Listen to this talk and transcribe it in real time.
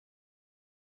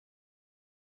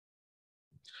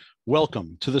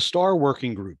Welcome to the STAR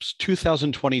Working Group's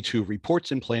 2022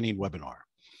 Reports and Planning webinar.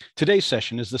 Today's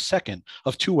session is the second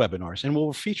of two webinars and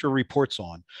will feature reports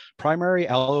on primary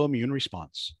allo-immune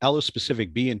response,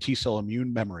 allo-specific B and T cell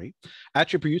immune memory,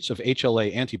 attributes of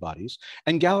HLA antibodies,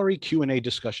 and gallery Q&A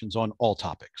discussions on all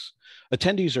topics.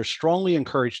 Attendees are strongly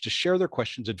encouraged to share their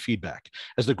questions and feedback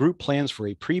as the group plans for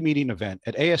a pre-meeting event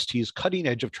at AST's Cutting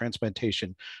Edge of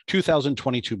Transplantation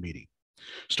 2022 meeting.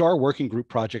 STAR Working Group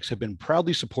projects have been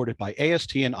proudly supported by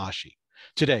AST and ABHI.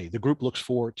 Today, the group looks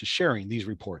forward to sharing these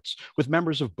reports with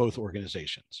members of both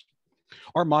organizations.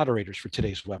 Our moderators for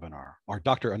today's webinar are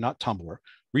Dr. Anat Tambur,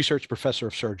 Research Professor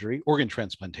of Surgery, Organ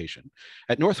Transplantation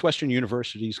at Northwestern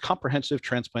University's Comprehensive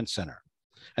Transplant Center,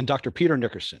 and Dr. Peter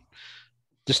Nickerson,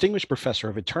 Distinguished Professor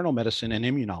of Internal Medicine and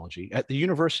Immunology at the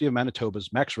University of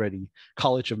Manitoba's Max Rady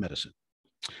College of Medicine.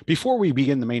 Before we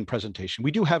begin the main presentation,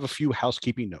 we do have a few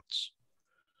housekeeping notes.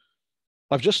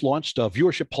 I've just launched a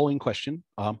viewership polling question,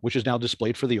 which is now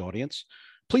displayed for the audience.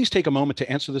 Please take a moment to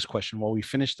answer this question while we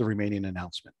finish the remaining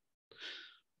announcement.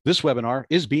 This webinar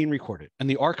is being recorded and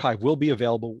the archive will be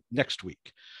available next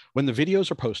week. When the videos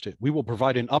are posted, we will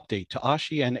provide an update to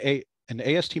ABHI and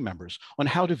AST members on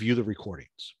how to view the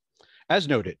recordings. As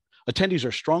noted, attendees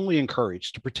are strongly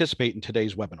encouraged to participate in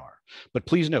today's webinar, but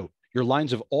please note, your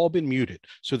lines have all been muted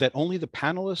so that only the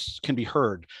panelists can be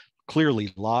heard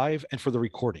clearly live and for the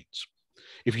recordings.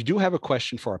 If you do have a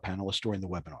question for our panelists during the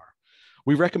webinar,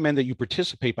 we recommend that you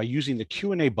participate by using the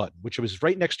Q&A button, which is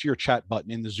right next to your chat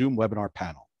button in the Zoom webinar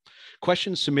panel.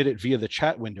 Questions submitted via the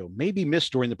chat window may be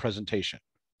missed during the presentation.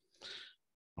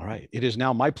 All right, it is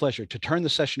now my pleasure to turn the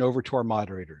session over to our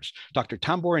moderators, Dr.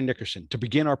 Tambur and Nickerson, to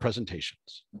begin our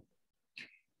presentations.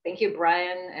 Thank you,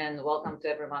 Brian, and welcome to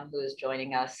everyone who is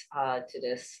joining us to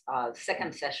this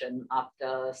second session of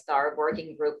the STAR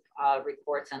Working Group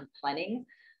Reports and Planning.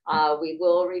 We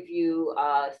will review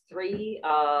three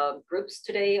groups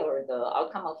today, or the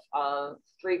outcome of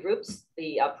three groups: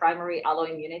 the primary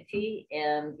alloimmunity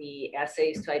and the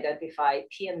assays to identify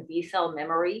T and B cell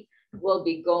memory will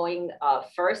be going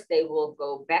first. They will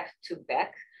go back to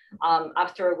back,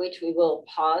 after which we will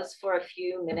pause for a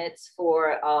few minutes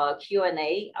for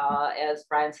Q&A. As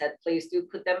Brian said, please do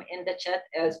put them in the chat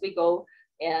as we go.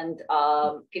 And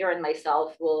Peter and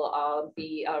myself will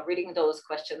be reading those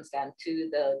questions then to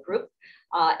the group.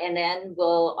 And then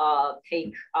we'll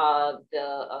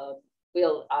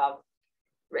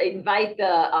invite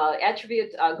the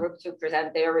attribute group to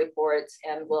present their reports,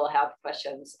 and we'll have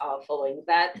questions following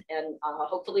that. And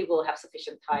hopefully we'll have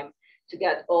sufficient time to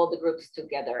get all the groups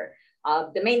together.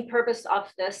 The main purpose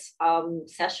of this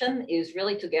session is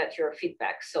really to get your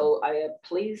feedback. So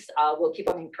please, we'll keep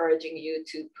on encouraging you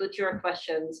to put your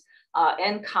questions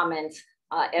and comments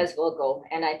as we'll go.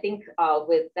 And I think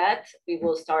with that, we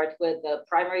will start with the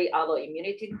primary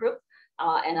allo-immunity group.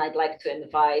 And I'd like to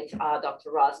invite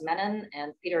Dr. Roz Mannon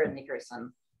and Peter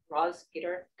Nickerson. Roz,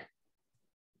 Peter.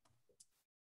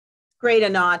 Great,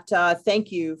 Anat.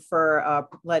 Thank you for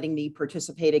letting me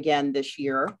participate again this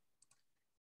year.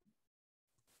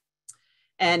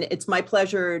 And it's my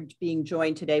pleasure being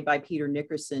joined today by Peter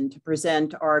Nickerson to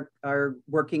present our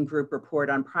working group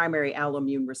report on primary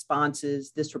alloimmune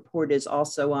responses. This report is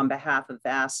also on behalf of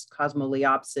Vas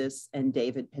Cosmoliopsis and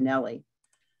David Pinelli.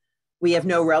 We have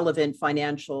no relevant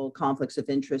financial conflicts of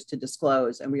interest to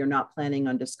disclose, and we are not planning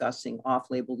on discussing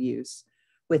off-label use.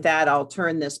 With that, I'll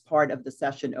turn this part of the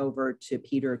session over to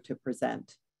Peter to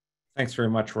present. Thanks very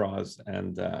much, Roz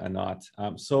and Anat.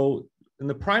 So in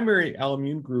the primary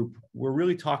alloimmune group, we're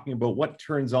really talking about what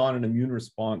turns on an immune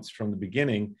response from the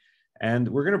beginning. And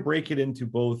we're going to break it into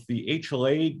both the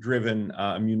HLA-driven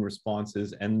immune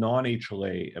responses and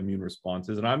non-HLA immune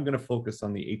responses. And I'm going to focus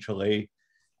on the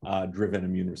HLA-driven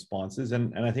immune responses.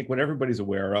 And I think what everybody's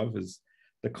aware of is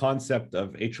the concept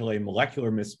of HLA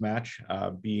molecular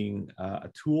mismatch being a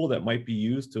tool that might be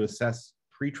used to assess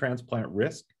pre-transplant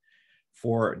risk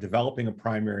for developing a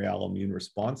primary alloimmune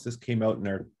response. This came out in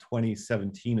our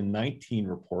 2017 and 19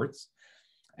 reports.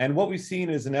 And what we've seen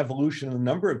is an evolution in a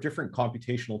number of different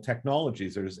computational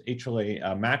technologies. There's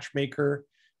HLA Matchmaker,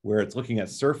 where it's looking at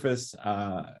surface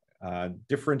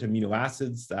different amino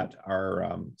acids that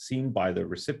are seen by the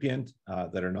recipient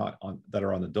that are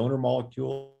on the donor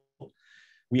molecule.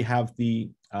 We have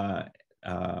the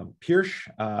PIRSH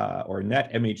or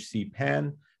NET MHC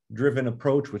PAN driven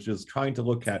approach, which is trying to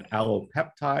look at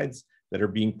allopeptides that are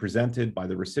being presented by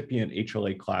the recipient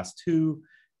HLA class 2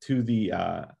 to the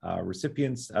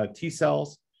recipient's T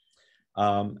cells.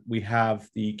 We have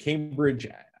the Cambridge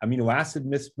amino acid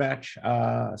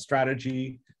mismatch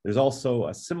strategy. There's also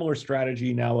a similar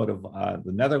strategy now out of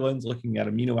the Netherlands looking at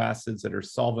amino acids that are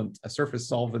solvent, surface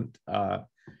solvent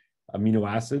amino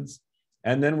acids.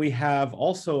 And then we have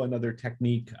also another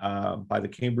technique by the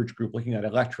Cambridge group looking at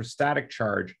electrostatic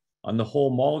charge on the whole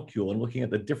molecule and looking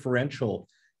at the differential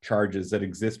charges that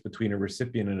exist between a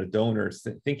recipient and a donor,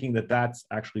 thinking that that's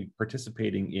actually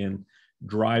participating in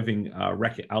driving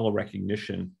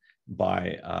allorecognition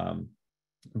by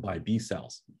B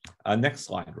cells. Next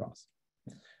slide, Ross.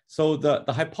 So the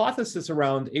hypothesis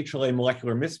around HLA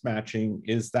molecular mismatching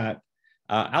is that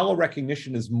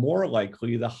allorecognition is more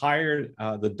likely the higher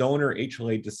the donor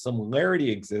HLA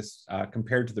dissimilarity exists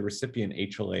compared to the recipient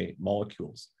HLA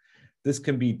molecules. This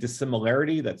can be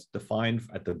dissimilarity that's defined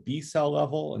at the B cell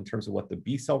level in terms of what the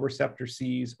B cell receptor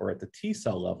sees, or at the T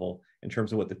cell level in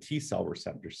terms of what the T cell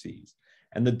receptor sees.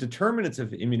 And the determinants of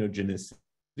immunogenicity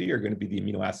are going to be the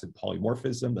amino acid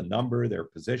polymorphism, the number, their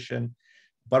position,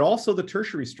 but also the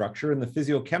tertiary structure and the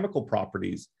physiochemical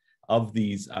properties of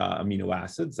these amino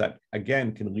acids that,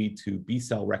 again, can lead to B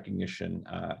cell recognition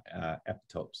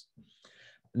epitopes.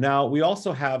 Now, we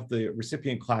also have the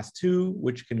recipient class 2,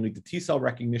 which can lead to T cell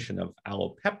recognition of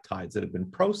allopeptides that have been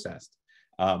processed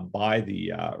by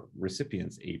the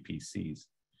recipient's APCs.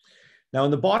 Now,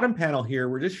 in the bottom panel here,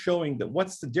 we're just showing that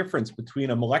what's the difference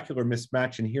between a molecular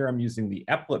mismatch, and here I'm using the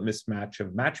eplet mismatch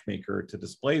of Matchmaker to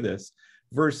display this,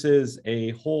 versus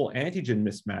a whole antigen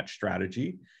mismatch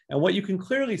strategy. And what you can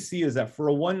clearly see is that for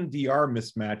a 1DR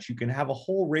mismatch, you can have a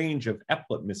whole range of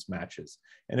eplet mismatches.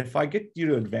 And if I get you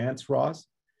to advance, Ross,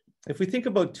 if we think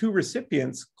about two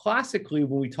recipients, classically,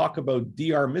 when we talk about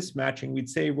DR mismatching, we'd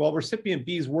say, well, recipient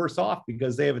B is worse off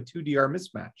because they have a 2DR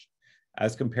mismatch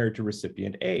as compared to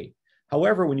recipient A.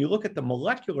 However, when you look at the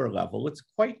molecular level, it's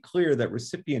quite clear that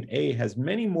recipient A has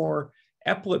many more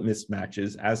eplet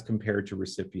mismatches as compared to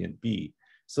recipient B.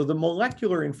 So the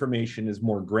molecular information is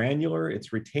more granular,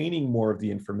 it's retaining more of the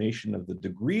information of the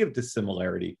degree of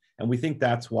dissimilarity, and we think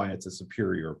that's why it's a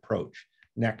superior approach.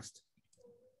 Next.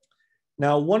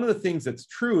 Now, one of the things that's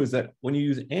true is that when you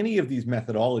use any of these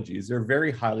methodologies, they're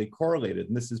very highly correlated,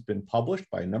 and this has been published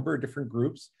by a number of different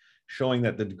groups, showing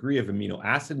that the degree of amino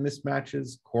acid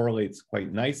mismatches correlates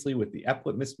quite nicely with the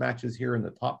eplet mismatches here in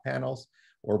the top panels,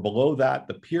 or below that,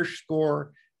 the Pierce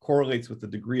score correlates with the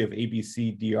degree of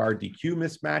ABC, DR, DQ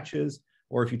mismatches,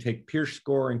 or if you take Pierce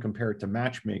score and compare it to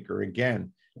Matchmaker,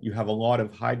 again, you have a lot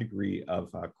of high degree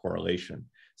of correlation.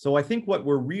 So I think what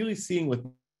we're really seeing with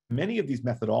many of these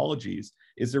methodologies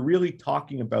is they're really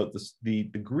talking about the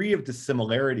degree of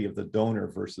dissimilarity of the donor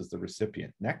versus the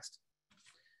recipient. Next.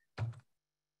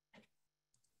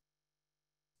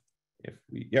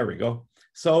 There we go.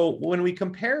 So when we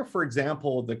compare, for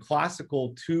example, the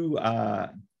classical two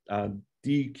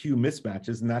DQ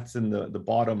mismatches, and that's in the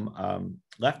bottom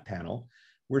left panel,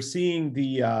 we're seeing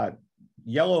the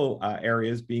yellow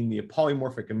areas being the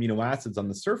polymorphic amino acids on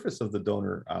the surface of the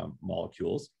donor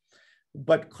molecules.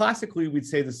 But classically, we'd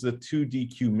say this is a 2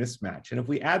 DQ mismatch. And if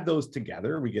we add those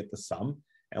together, we get the sum.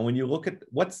 And when you look at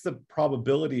what's the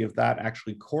probability of that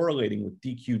actually correlating with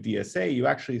DQ DSA, you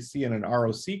actually see in an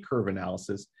ROC curve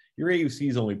analysis, your AUC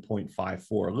is only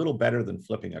 0.54, a little better than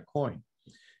flipping a coin.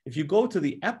 If you go to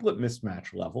the eplet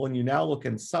mismatch level and you now look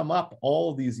and sum up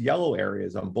all of these yellow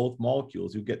areas on both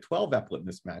molecules, you get 12 eplet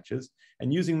mismatches.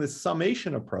 And using this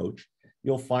summation approach,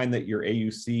 you'll find that your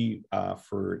AUC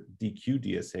for DQ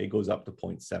DSA goes up to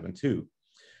 0.72.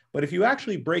 But if you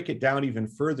actually break it down even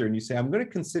further and you say, I'm going to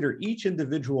consider each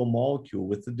individual molecule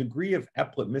with the degree of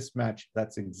eplet mismatch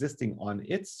that's existing on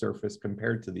its surface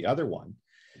compared to the other one,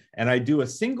 and I do a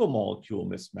single molecule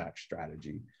mismatch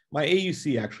strategy, my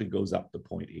AUC actually goes up to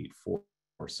 0.84.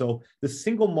 So the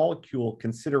single molecule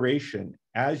consideration,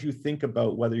 as you think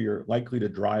about whether you're likely to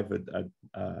drive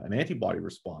an antibody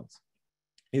response,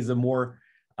 is a more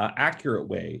accurate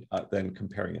way than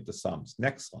comparing it to sums.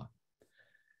 Next slide.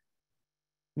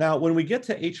 Now, when we get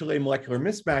to HLA molecular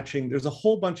mismatching, there's a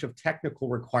whole bunch of technical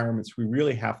requirements we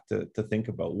really have to think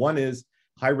about. One is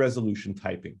high resolution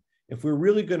typing. If we're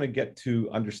really going to get to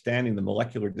understanding the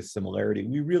molecular dissimilarity,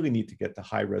 we really need to get to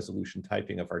high resolution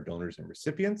typing of our donors and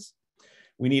recipients.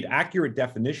 We need accurate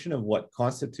definition of what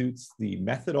constitutes the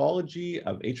methodology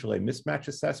of HLA mismatch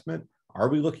assessment. Are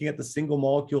we looking at the single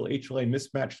molecule HLA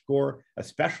mismatch score,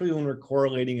 especially when we're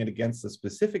correlating it against the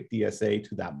specific DSA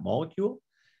to that molecule?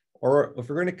 Or if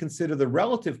we're going to consider the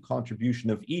relative contribution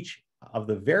of each of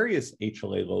the various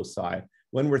HLA loci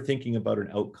when we're thinking about an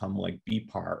outcome like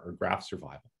BPAR or graft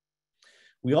survival.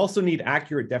 We also need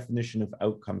accurate definition of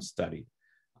outcome study.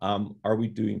 Are we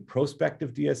doing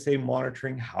prospective DSA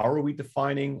monitoring? How are we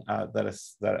defining a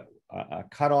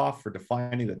cutoff for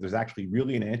defining that there's actually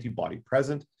really an antibody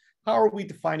present? How are we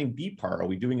defining BPAR? Are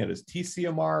we doing it as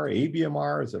TCMR,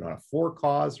 ABMR? Is it on a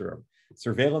for-cause or a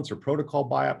surveillance or protocol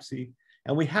biopsy?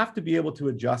 And we have to be able to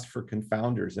adjust for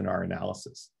confounders in our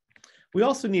analysis. We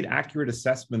also need accurate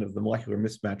assessment of the molecular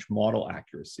mismatch model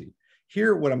accuracy.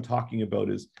 Here, what I'm talking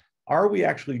about is, are we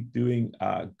actually doing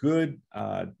good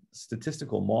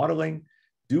statistical modeling?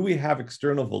 Do we have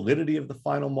external validity of the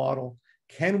final model?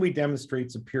 Can we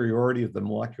demonstrate superiority of the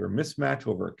molecular mismatch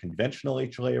over a conventional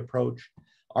HLA approach?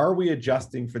 Are we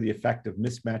adjusting for the effect of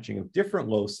mismatching of different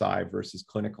loci versus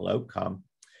clinical outcome?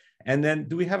 And then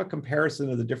do we have a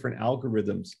comparison of the different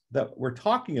algorithms that we're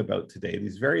talking about today,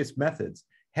 these various methods,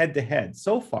 head-to-head?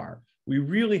 So far, we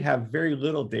really have very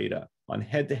little data on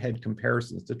head-to-head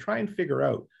comparisons to try and figure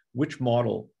out which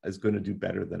model is going to do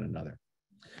better than another.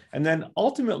 And then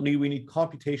ultimately, we need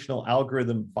computational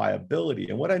algorithm viability.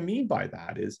 And what I mean by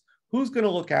that is, who's going to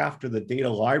look after the data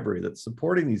library that's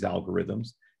supporting these algorithms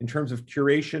in terms of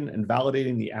curation and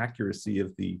validating the accuracy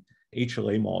of the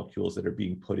HLA molecules that are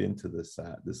being put into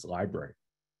this library?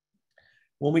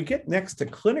 When we get next to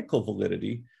clinical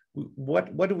validity,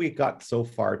 what do we got so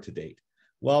far to date?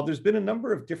 Well, there's been a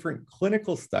number of different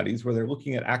clinical studies where they're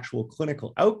looking at actual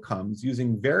clinical outcomes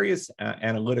using various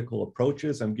analytical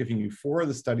approaches. I'm giving you 4 of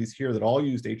the studies here that all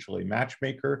used HLA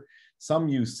Matchmaker. Some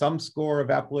use some score of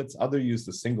eplets, others use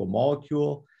the single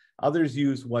molecule. Others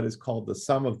use what is called the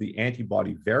sum of the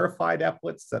antibody verified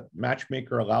eplets that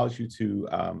Matchmaker allows you to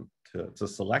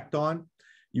select on.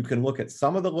 You can look at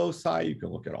some of the loci, you can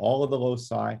look at all of the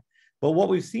loci. But what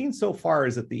we've seen so far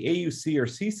is that the AUC or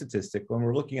C statistic, when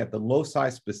we're looking at the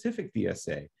loci-specific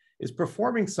DSA, is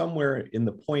performing somewhere in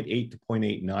the 0.8 to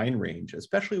 0.89 range,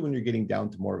 especially when you're getting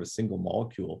down to more of a single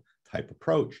molecule type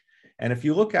approach. And if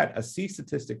you look at a C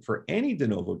statistic for any de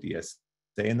novo DSA,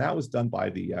 and that was done by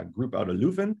the group out of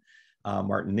Leuven,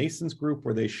 Martin Nason's group,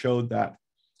 where they showed that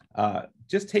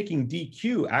just taking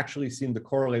DQ actually seemed to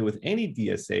correlate with any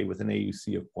DSA with an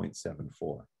AUC of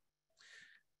 0.74.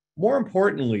 More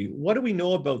importantly, what do we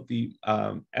know about the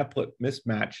eplet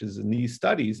mismatches in these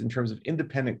studies in terms of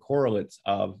independent correlates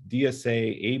of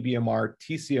DSA, ABMR,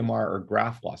 TCMR, or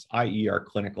graft loss, i.e. our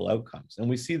clinical outcomes? And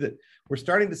we see that we're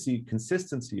starting to see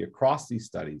consistency across these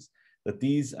studies that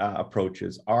these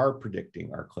approaches are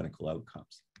predicting our clinical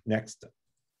outcomes. Next.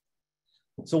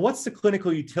 So what's the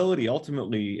clinical utility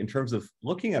ultimately in terms of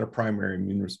looking at a primary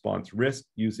immune response risk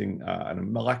using a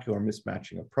molecular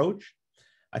mismatching approach?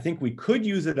 I think we could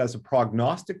use it as a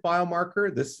prognostic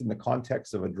biomarker, this in the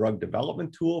context of a drug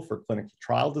development tool for clinical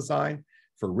trial design,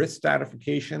 for risk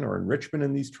stratification or enrichment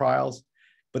in these trials.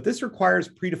 But this requires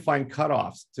predefined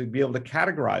cutoffs to be able to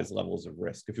categorize levels of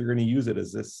risk if you're going to use it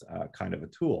as this kind of a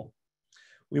tool.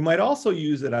 We might also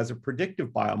use it as a predictive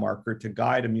biomarker to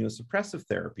guide immunosuppressive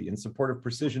therapy in support of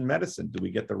precision medicine. Do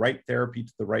we get the right therapy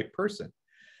to the right person?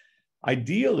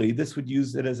 Ideally, this would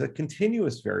use it as a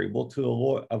continuous variable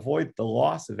to avoid the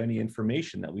loss of any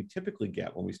information that we typically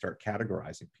get when we start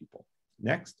categorizing people.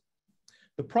 Next.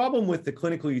 The problem with the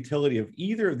clinical utility of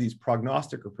either of these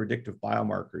prognostic or predictive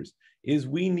biomarkers is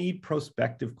we need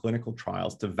prospective clinical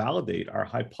trials to validate our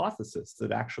hypothesis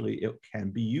that actually it can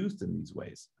be used in these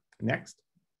ways. Next.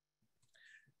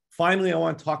 Finally, I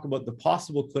want to talk about the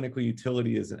possible clinical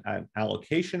utility as an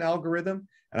allocation algorithm.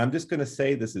 And I'm just going to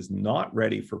say this is not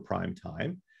ready for prime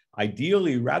time.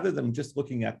 Ideally, rather than just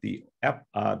looking at the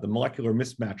molecular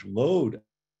mismatch load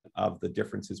of the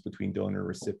differences between donor and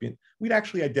recipient, we'd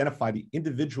actually identify the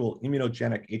individual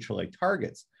immunogenic HLA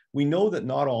targets. We know that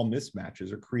not all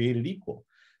mismatches are created equal.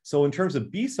 So in terms of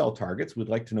B cell targets, we'd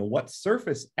like to know what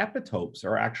surface epitopes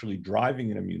are actually driving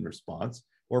an immune response.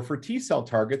 Or for T cell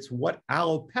targets, what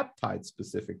allopeptides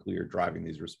specifically are driving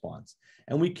these responses.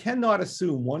 And we cannot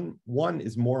assume one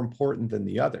is more important than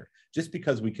the other, just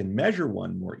because we can measure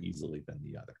one more easily than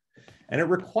the other. And it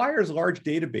requires large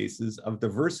databases of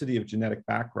diversity of genetic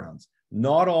backgrounds.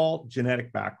 Not all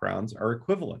genetic backgrounds are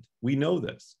equivalent. We know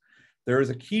this. There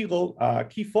is a key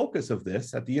focus of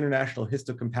this at the International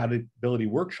Histocompatibility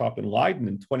Workshop in Leiden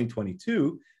in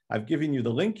 2022. I've given you the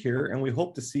link here, and we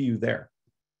hope to see you there.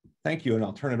 Thank you, and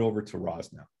I'll turn it over to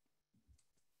Roz now.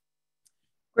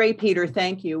 Great, Peter,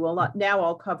 thank you. Well, now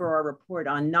I'll cover our report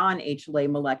on non-HLA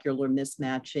molecular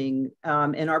mismatching.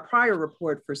 In our prior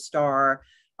report for STAR,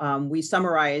 we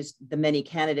summarized the many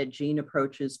candidate gene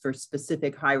approaches for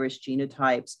specific high-risk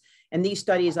genotypes. And these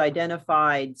studies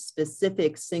identified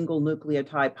specific single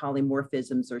nucleotide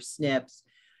polymorphisms, or SNPs.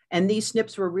 And these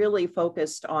SNPs were really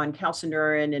focused on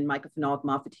calcineurin and mycophenolic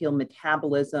mofetil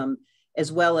metabolism, as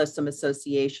well as some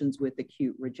associations with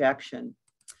acute rejection.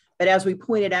 But as we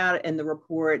pointed out in the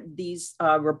report, these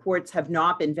reports have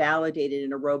not been validated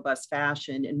in a robust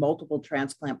fashion in multiple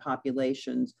transplant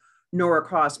populations, nor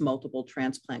across multiple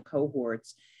transplant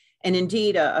cohorts. And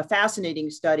indeed, a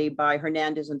fascinating study by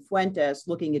Hernandez and Fuentes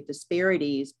looking at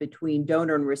disparities between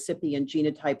donor and recipient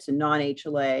genotypes in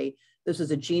non-HLA. This was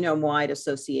a genome-wide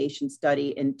association study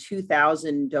in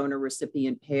 2,000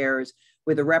 donor-recipient pairs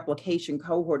with a replication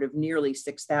cohort of nearly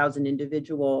 6,000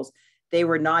 individuals. They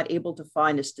were not able to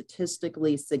find a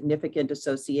statistically significant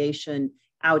association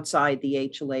outside the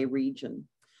HLA region.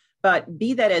 But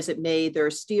be that as it may,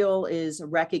 there still is a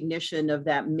recognition of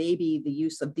that maybe the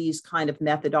use of these kind of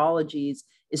methodologies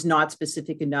is not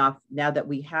specific enough now that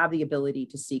we have the ability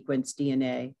to sequence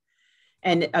DNA.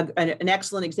 And an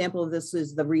excellent example of this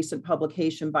is the recent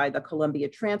publication by the Columbia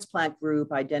Transplant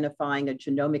Group identifying a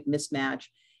genomic mismatch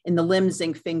in the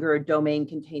limb-zinc finger domain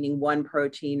containing one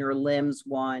protein, or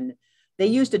LIMS1. They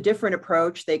used a different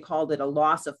approach. They called it a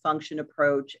loss of function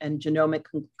approach and genomic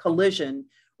collision,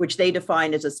 which they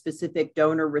defined as a specific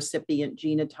donor-recipient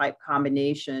genotype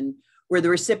combination, where the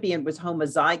recipient was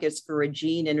homozygous for a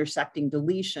gene intersecting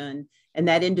deletion, and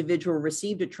that individual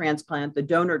received a transplant. The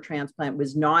donor transplant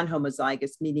was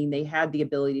non-homozygous, meaning they had the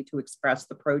ability to express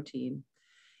the protein.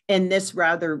 In this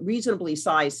rather reasonably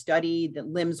sized study, the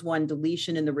LIMS1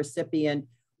 deletion in the recipient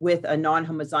with a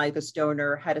non-homozygous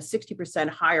donor had a 60%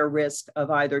 higher risk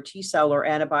of either T-cell or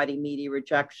antibody-mediated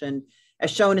rejection,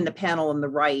 as shown in the panel on the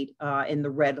right in the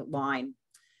red line.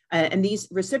 And these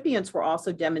recipients were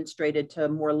also demonstrated to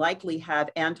more likely have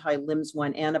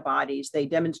anti-LIMS1 antibodies. They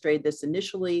demonstrated this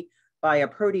initially by a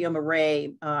proteome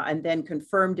array and then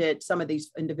confirmed it, some of these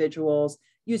individuals,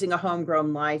 using a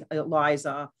homegrown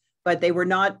ELISA, but they were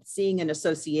not seeing an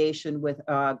association with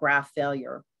graft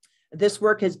failure. This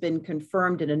work has been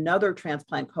confirmed in another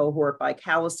transplant cohort by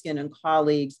Kaliskin and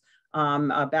colleagues,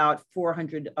 about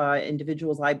 400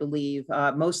 individuals, I believe,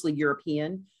 mostly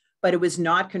European, but it was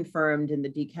not confirmed in the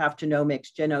decaf genomics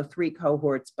Gen03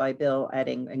 cohorts by Bill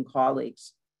Edding and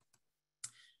colleagues.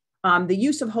 The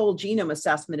use of whole genome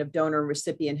assessment of donor and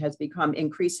recipient has become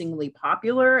increasingly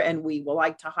popular, and we will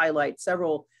like to highlight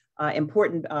several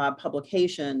important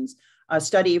publications. A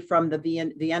study from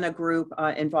the Vienna group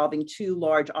involving 2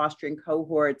 large Austrian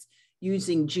cohorts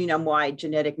using genome-wide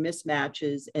genetic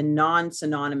mismatches and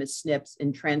non-synonymous SNPs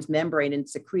in transmembrane and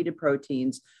secreted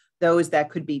proteins, those that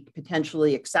could be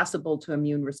potentially accessible to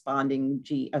immune responding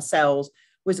cells,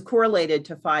 was correlated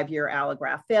to 5-year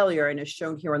allograft failure. And as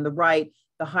shown here on the right,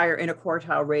 the higher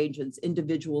interquartile ranges,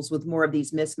 individuals with more of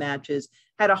these mismatches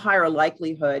had a higher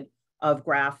likelihood of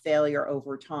graft failure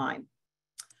over time.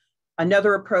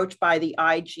 Another approach by the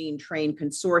iGene Train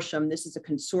Consortium. This is a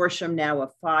consortium now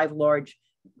of 5 large,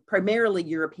 primarily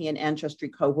European ancestry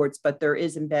cohorts, but there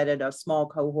is embedded a small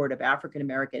cohort of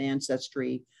African-American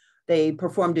ancestry. They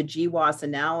performed a GWAS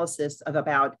analysis of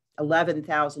about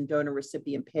 11,000 donor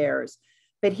recipient pairs.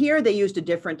 But here they used a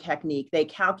different technique. They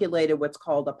calculated what's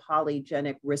called a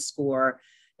polygenic risk score.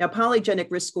 Now,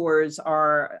 polygenic risk scores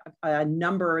are a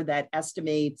number that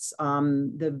estimates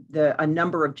a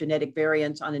number of genetic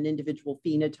variants on an individual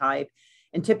phenotype.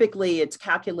 And typically it's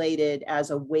calculated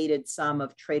as a weighted sum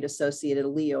of trait-associated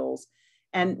alleles.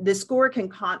 And this score can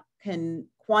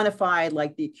quantify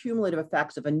like the cumulative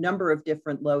effects of a number of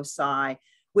different loci,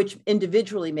 which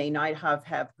individually may not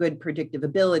have good predictive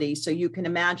ability. So you can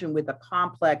imagine with a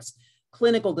complex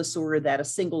clinical disorder that a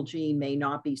single gene may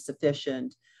not be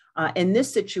sufficient. In this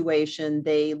situation,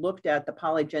 they looked at the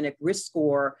polygenic risk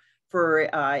score for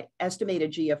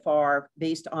estimated GFR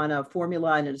based on a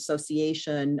formula and an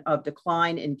association of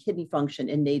decline in kidney function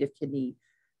in native kidney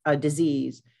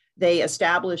disease. They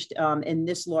established in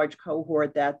this large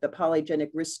cohort that the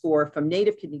polygenic risk score from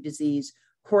native kidney disease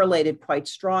correlated quite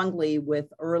strongly with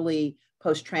early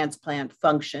post-transplant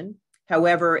function.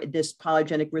 However, this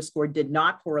polygenic risk score did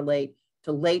not correlate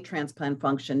to late transplant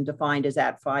function defined as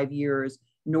at 5 years,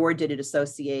 nor did it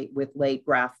associate with late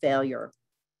graft failure.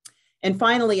 And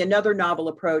finally, another novel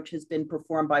approach has been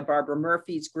performed by Barbara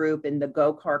Murphy's group in the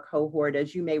GOCAR cohort.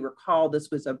 As you may recall, this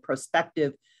was a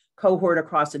prospective cohort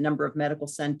across a number of medical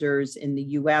centers in the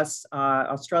US,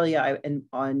 Australia,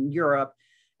 and Europe.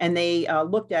 And they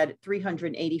looked at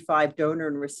 385 donor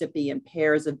and recipient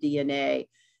pairs of DNA.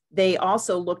 They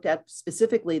also looked at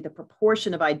specifically the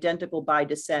proportion of identical by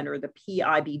descent, or the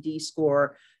PIBD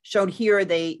score. Shown here,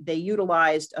 they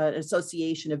utilized an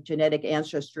association of genetic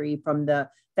ancestry from the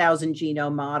 1,000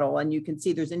 genome model. And you can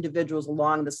see there's individuals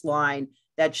along this line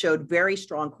that showed very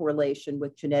strong correlation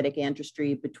with genetic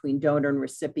ancestry between donor and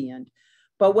recipient.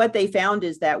 But what they found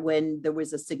is that when there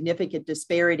was a significant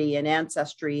disparity in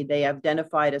ancestry, they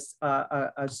identified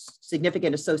a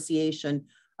significant association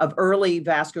of early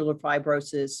vascular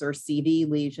fibrosis, or CV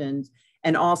lesions,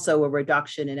 and also a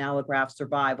reduction in allograft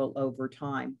survival over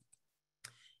time.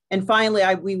 And finally,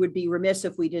 we would be remiss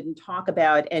if we didn't talk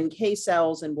about NK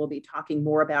cells, and we'll be talking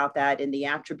more about that in the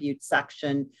attributes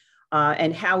section,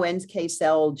 and how NK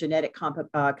cell genetic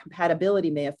compatibility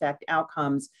may affect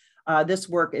outcomes. This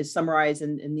work is summarized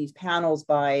in these panels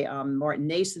by Martin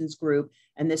Nason's group,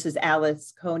 and this is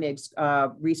Alice Koenig's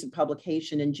recent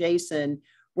publication in JASN,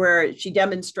 where she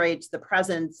demonstrates the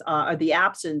presence or the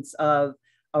absence of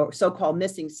a so-called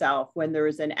missing self when there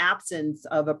is an absence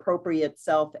of appropriate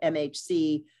self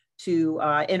MHC to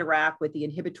interact with the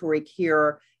inhibitory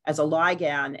KIR as a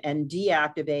ligand and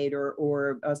deactivate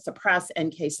or suppress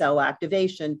NK cell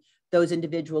activation. Those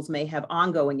individuals may have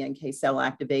ongoing NK cell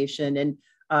activation. And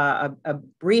a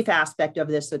brief aspect of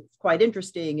this that's quite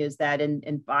interesting is that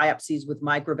in biopsies with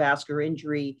microvascular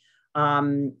injury,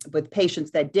 with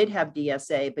patients that did have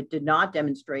DSA but did not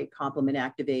demonstrate complement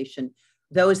activation,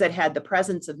 those that had the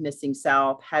presence of missing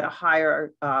self had a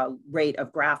higher rate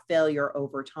of graft failure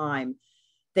over time.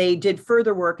 They did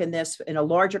further work in this in a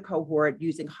larger cohort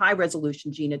using high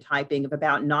resolution genotyping of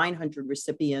about 900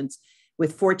 recipients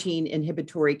with 14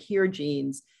 inhibitory KIR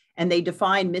genes. And they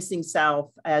defined missing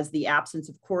self as the absence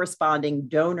of corresponding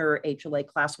donor HLA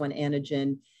class 1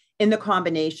 antigen in the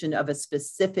combination of a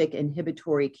specific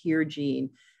inhibitory KIR gene,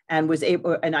 and was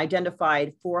able and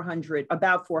identified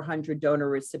about 400 donor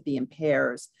recipient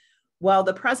pairs. While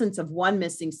the presence of one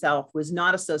missing self was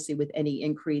not associated with any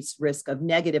increased risk of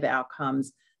negative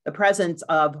outcomes, the presence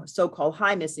of so-called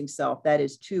high missing self, that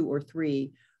is 2 or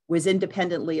 3, was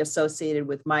independently associated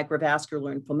with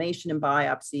microvascular inflammation in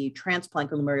biopsy,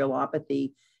 transplant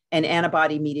glomerulopathy, and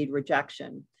antibody-mediated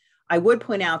rejection. I would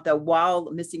point out that while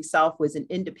missing self was an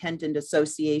independent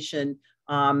association,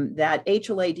 that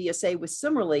HLA-DSA was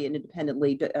similarly an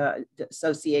independently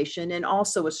association and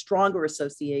also a stronger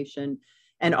association.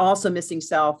 And also missing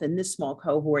self in this small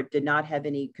cohort did not have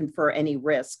confer any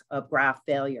risk of graft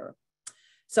failure.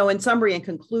 So in summary and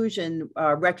conclusion,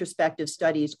 retrospective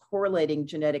studies correlating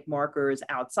genetic markers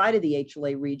outside of the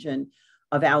HLA region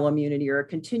of alloimmunity are a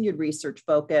continued research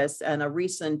focus, and a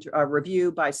recent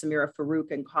review by Samira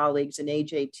Farouk and colleagues in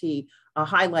AJT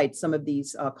highlights some of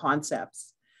these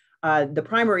concepts. The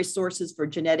primary sources for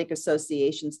genetic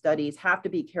association studies have to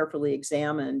be carefully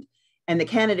examined, and the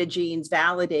candidate genes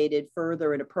validated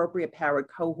further in appropriate powered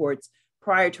cohorts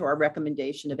prior to our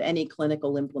recommendation of any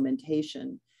clinical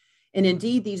implementation. And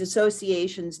indeed, these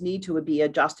associations need to be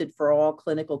adjusted for all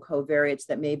clinical covariates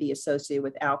that may be associated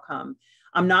with outcome.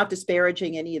 I'm not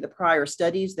disparaging any of the prior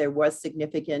studies. There was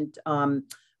significant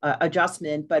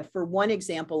adjustment, but for one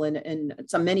example, in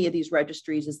many of these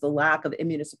registries is the lack of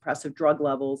immunosuppressive drug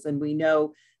levels. And we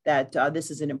know that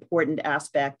this is an important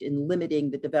aspect in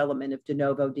limiting the development of de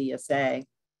novo DSA.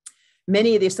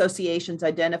 Many of the associations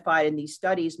identified in these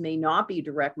studies may not be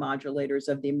direct modulators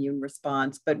of the immune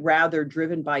response, but rather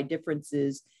driven by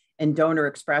differences in donor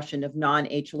expression of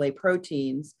non-HLA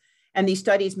proteins. And these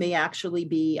studies may actually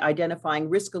be identifying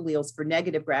risk alleles for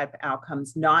negative graft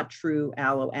outcomes, not true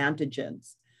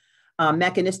alloantigens.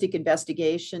 Mechanistic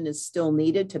investigation is still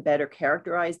needed to better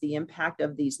characterize the impact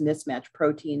of these mismatched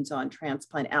proteins on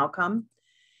transplant outcome.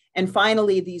 And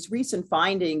finally, these recent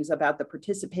findings about the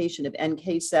participation of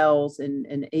NK cells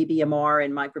in ABMR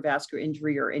and microvascular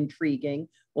injury are intriguing.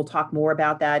 We'll talk more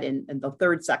about that in the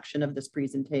third section of this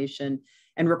presentation,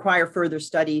 and require further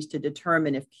studies to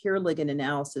determine if KIR ligand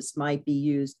analysis might be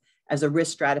used as a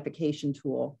risk stratification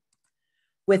tool.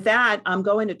 With that, I'm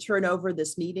going to turn over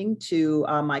this meeting to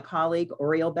my colleague,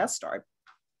 Oriol Bestard.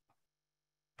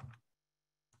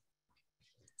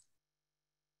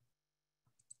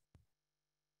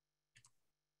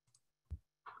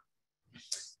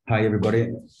 Hi, everybody.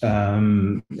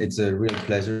 It's a real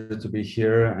pleasure to be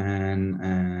here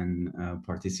and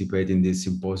participate in this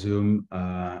symposium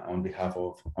on behalf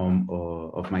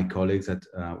of my colleagues that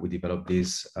we developed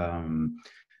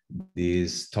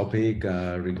this topic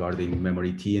regarding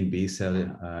memory T and B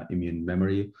cell immune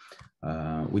memory.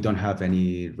 We don't have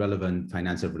any relevant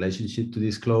financial relationship to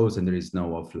disclose, and there is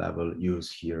no off-label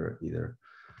use here either.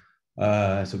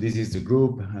 So this is the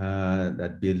group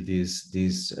that built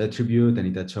this attribute: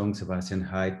 Anita Chong, Sebastian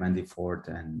Haidt, Mandy Ford,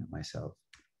 and myself.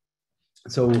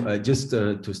 So just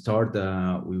to start,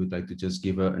 we would like to just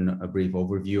give a brief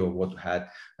overview of what had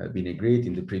been agreed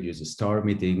in the previous STAR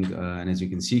meeting. And as you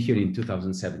can see here, in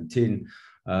 2017,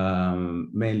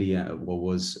 Mainly what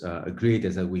was agreed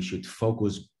is that we should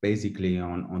focus basically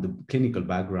on the clinical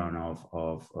background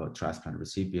of transplant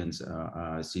recipients,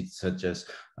 such as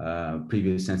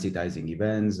previous sensitizing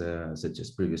events, such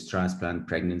as previous transplant,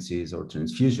 pregnancies, or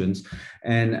transfusions.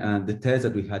 And the test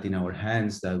that we had in our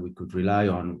hands that we could rely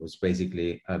on was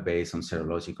basically based on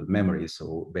serological memory.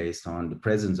 So based on the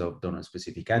presence of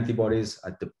donor-specific antibodies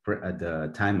at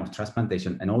the time of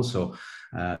transplantation, and also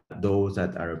those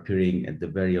that are appearing at the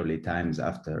very early times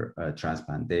after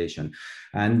transplantation.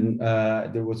 And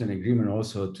there was an agreement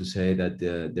also to say that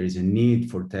there is a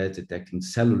need for tests detecting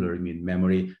cellular immune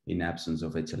memory in absence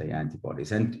of HLA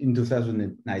antibodies. And in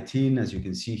 2019, as you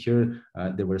can see here,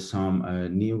 there were some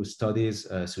new studies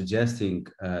suggesting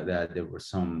that there were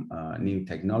some new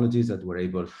technologies that were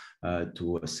able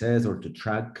to assess or to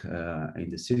track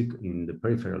in the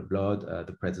peripheral blood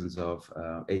the presence of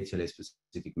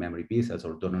HLA-specific memory B cells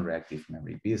or donor-reactive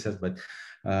memory B cells, but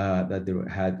that they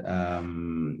had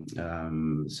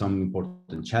some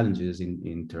important challenges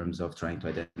in terms of trying to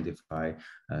identify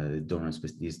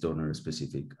these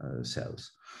donor-specific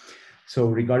cells. So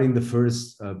regarding the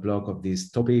first block of this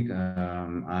topic,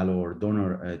 allo or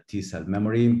donor T cell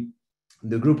memory,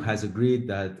 the group has agreed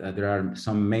that there are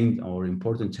some main or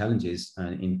important challenges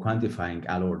in quantifying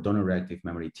allo or donor-reactive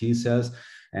memory T cells.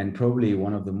 And probably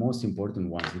one of the most important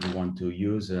ones, if we want to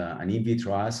use an in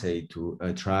vitro assay to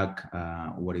track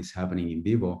what is happening in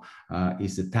vivo,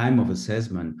 is the time of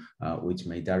assessment, which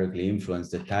may directly influence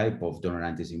the type of donor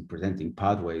antigen presenting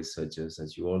pathways, such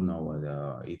as you all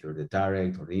know, either the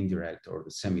direct or the indirect or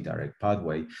the semi-direct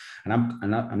pathway. And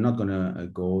I'm not going to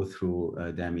go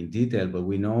through them in detail, but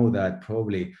we know that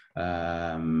probably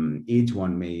each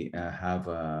one may have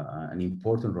an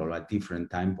important role at different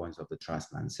time points of the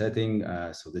transplant setting.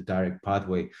 So the direct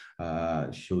pathway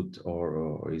should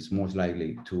or is most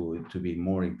likely to be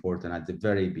more important at the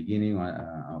very beginning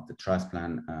of the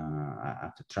transplant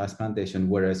after transplantation,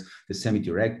 whereas the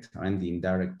semi-direct and the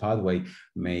indirect pathway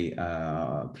may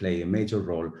play a major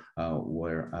role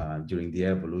during the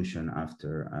evolution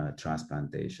after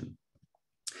transplantation.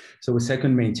 So the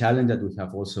second main challenge that we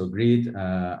have also agreed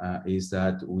is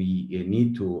that we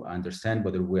need to understand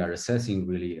whether we are assessing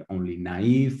really only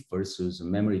naive versus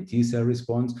memory T cell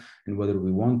response, and whether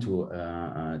we want to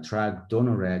track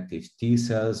donor-reactive T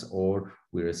cells, or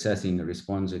we're assessing a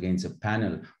response against a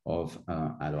panel of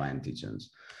alloantigens.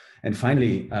 And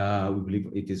finally, we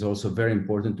believe it is also very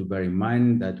important to bear in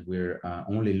mind that we're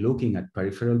only looking at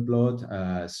peripheral blood,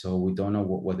 so we don't know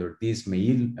whether this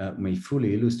may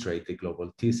fully illustrate the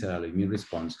global T cell immune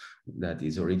response that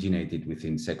is originated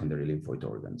within secondary lymphoid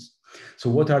organs.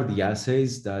 So what are the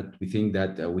assays that we think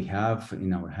that we have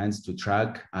in our hands to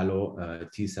track allo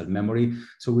T cell memory?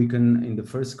 So we can, in the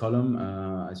first column,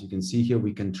 as you can see here,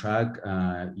 we can track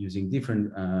using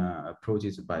different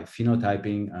approaches by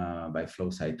phenotyping, by flow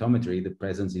cytometry, the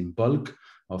presence in bulk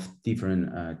of different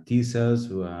T cells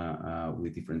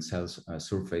with different cells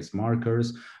surface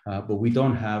markers, but we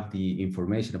don't have the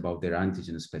information about their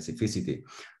antigen specificity.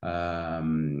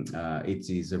 It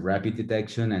is a rapid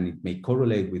detection and it may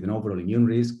correlate with an overall immune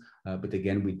risk, but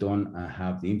again, we don't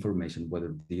have the information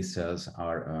whether these cells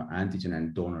are antigen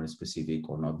and donor specific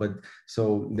or not. But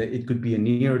so it could be a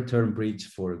near-term bridge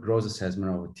for a gross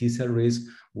assessment of T cell risk,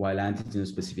 while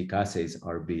antigen-specific assays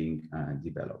are being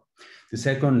developed. The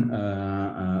second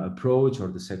approach, or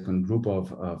the second group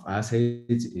of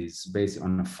assays, is based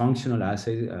on a functional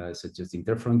assay, such as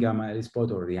interferon gamma ELISpot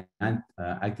or the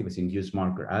activase-induced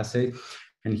marker assay.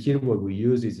 And here what we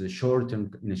use is in a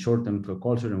short-term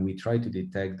culture, and we try to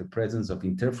detect the presence of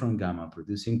interferon gamma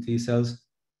producing T cells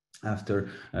after,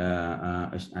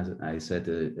 as I said,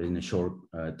 in a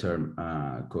short-term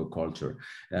culture.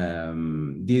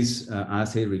 This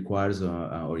assay requires,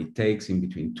 or it takes in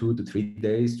between 2 to 3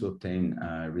 days to obtain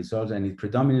results, and it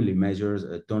predominantly measures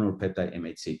donor peptide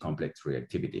MHC complex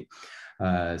reactivity.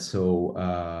 As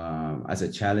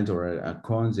a challenge or a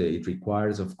con, it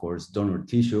requires, of course, donor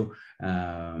tissue,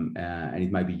 and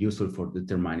it might be useful for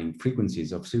determining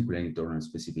frequencies of circulating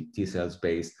donor-specific T cells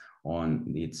based on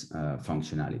its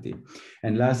functionality.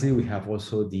 And lastly, we have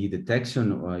also the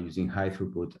detection using high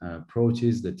throughput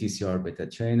approaches, the TCR beta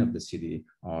chain of the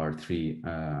CDR3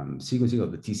 sequencing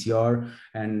of the TCR.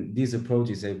 And this approach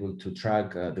is able to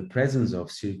track the presence of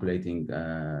circulating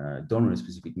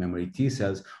donor-specific memory T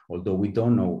cells, although we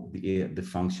don't know the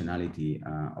functionality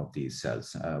of these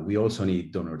cells. We also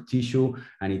need donor tissue,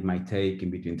 and it might take in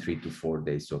between 3 to 4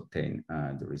 days to obtain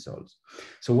the results.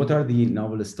 So what are the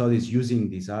novel studies using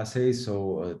these assays?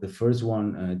 So the first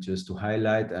one, just to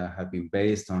highlight, have been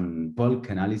based on bulk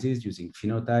analysis using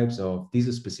phenotypes of these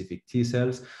specific T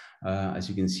cells. As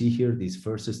you can see here, this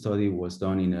first study was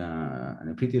done in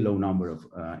a pretty low number of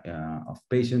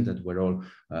patients that were all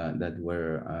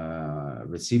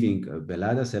receiving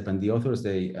belatacept, and the authors,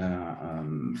 they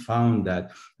found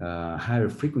that higher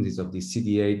frequencies of the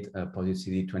CD8 positive,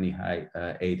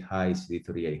 CD28 high,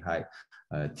 CD38 high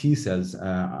T cells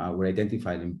were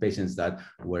identified in patients that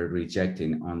were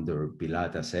rejecting under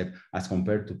belatacept as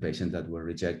compared to patients that were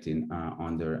rejecting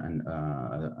under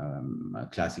a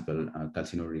classical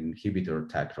calcineurin inhibitor,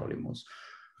 tacrolimus.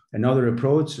 Another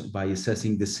approach by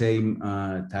assessing the same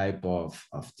type of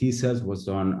T cells was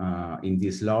done in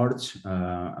these large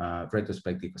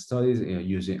retrospective studies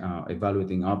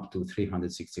evaluating up to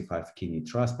 365 kidney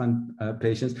transplant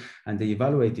patients, and they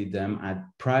evaluated them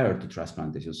prior to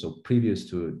transplantation, so previous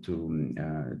to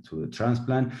the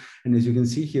transplant. And as you can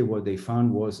see here, what they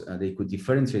found was they could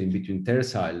differentiate between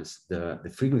terciles,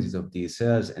 the frequencies of these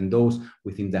cells, and those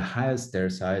within the highest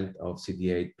tercile of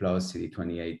CD8 plus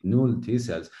CD28 null T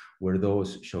cells were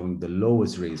those showing the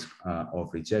lowest risk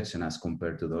of rejection as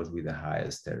compared to those with the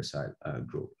highest tercile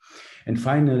group. And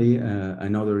finally,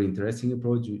 another interesting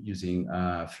approach using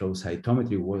flow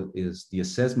cytometry is the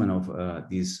assessment of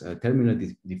these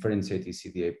terminally differentiated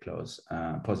CD8 plus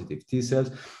positive T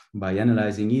cells by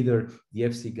analyzing either the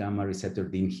Fc gamma receptor,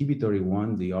 the inhibitory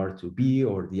one, the R2B,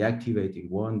 or the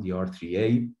activating one, the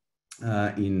R3A.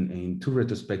 In two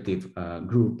retrospective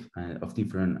group of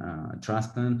different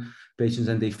transplant patients,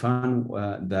 and they found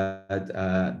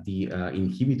that the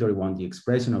inhibitory one, the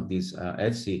expression of this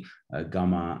Fc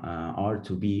gamma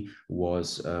R2B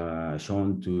was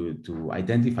shown to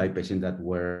identify patients that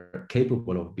were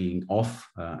capable of being off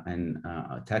and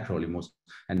tacrolimus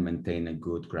and maintain a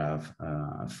good graft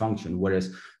function,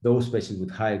 whereas those patients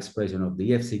with high expression of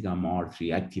the Fc gamma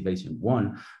R3 activation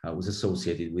 1 was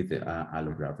associated with the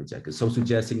allograft rejection. So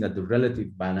suggesting that the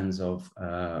relative balance of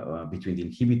between the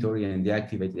inhibitory and the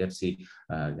activated Fc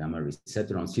gamma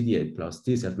receptor on CD8 plus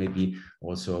T cells may be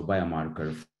also a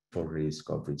biomarker for risk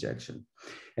of rejection.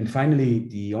 And finally,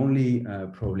 the only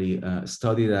probably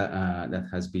study that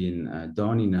has been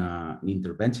done in an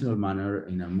interventional manner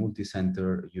in a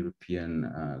multi-center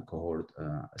European cohort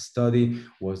study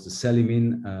was the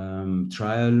Allo-Immune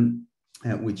trial,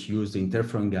 which used the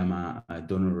interferon gamma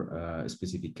donor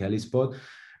specific ELISpot.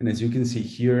 And as you can see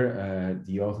here,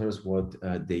 the authors, what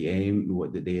they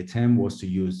attempt was to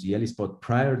use the ELISpot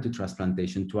prior to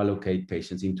transplantation to allocate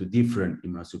patients into different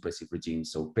immunosuppressive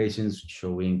regimes. So patients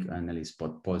showing an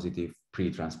ELISpot positive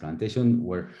pre-transplantation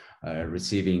were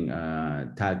receiving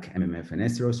TAC, MMF, and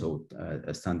estero, so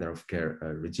a standard of care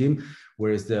regime,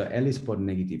 whereas the ELISpot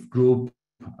negative group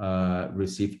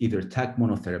receive either TAC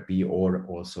monotherapy or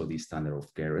also the standard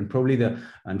of care. And probably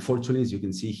unfortunately, as you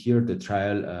can see here, the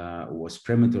trial was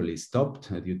prematurely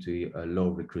stopped due to a low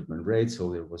recruitment rate.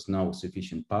 So there was no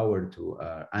sufficient power to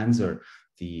answer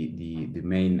the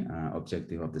main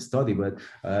objective of the study. But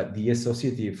the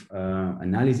associative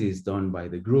analysis done by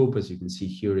the group, as you can see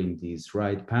here in this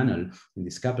right panel, in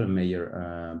this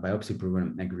Kaplan-Meier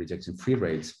biopsy-proven egg rejection-free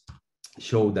rates,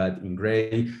 show that in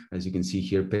gray, as you can see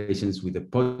here, patients with a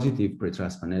positive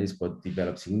pre-transplant ELISpot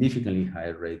develop significantly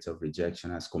higher rates of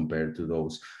rejection as compared to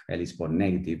those ELISpot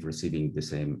negative receiving the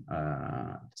same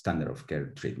standard of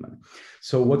care treatment.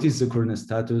 So what is the current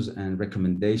status and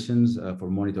recommendations for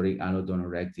monitoring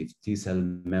allodonor-reactive T-cell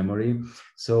memory?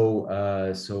 So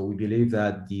we believe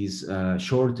that these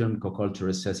short-term co-culture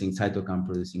assessing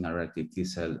cytokine-producing reactive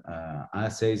T-cell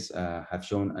assays have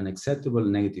shown an acceptable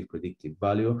negative predictive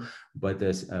value, but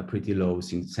there's a pretty low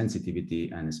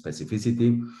sensitivity and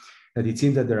specificity. That it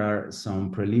seems that there are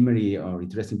some preliminary or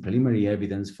interesting preliminary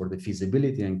evidence for the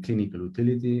feasibility and clinical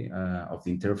utility of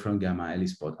the interferon gamma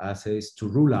ELISpot assays to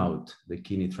rule out the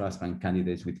kidney transplant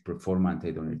candidates with performant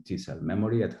donor T-cell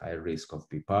memory at high risk of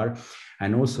PPAR,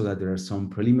 and also that there are some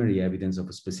preliminary evidence of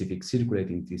a specific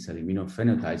circulating T-cell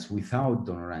immunophenotypes without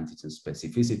donor antigen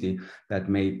specificity that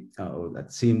may that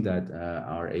seem that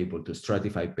are able to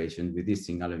stratify patients with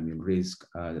distinct alloimmune risk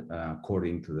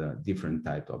according to the different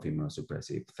type of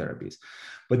immunosuppressive therapy.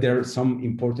 But there are some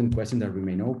important questions that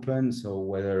remain open. So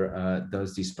whether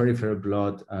does this peripheral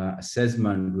blood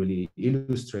assessment really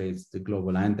illustrates the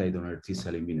global anti-donor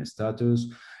T-cell immune status,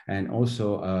 and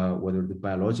also whether the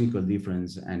biological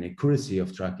difference and accuracy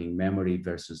of tracking memory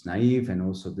versus naive, and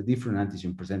also the different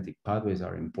antigen presenting pathways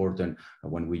are important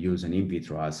when we use an in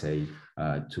vitro assay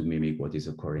to mimic what is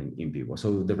occurring in vivo.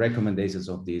 So the recommendations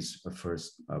of this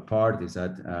first part is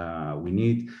that we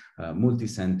need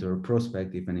multi-center,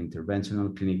 prospective, and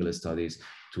interventional clinical studies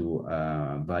to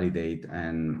validate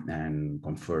and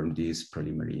confirm these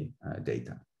preliminary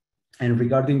data. And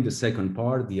regarding the second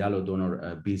part, the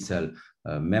allodonor B cell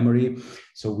memory,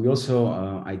 so we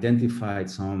also identified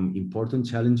some important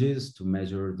challenges to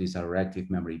measure these alloreactive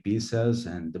memory B cells.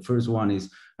 And the first one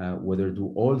is whether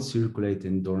do all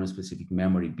circulating donor-specific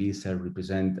memory B cell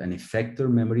represent an effector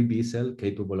memory B cell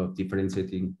capable of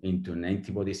differentiating into an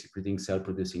antibody-secreting cell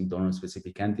producing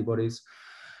donor-specific antibodies.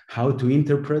 How to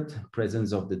interpret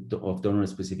presence of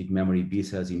donor-specific memory B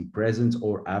cells in presence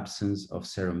or absence of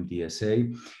serum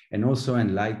DSA, and also,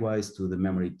 and likewise to the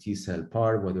memory T cell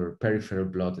part, whether peripheral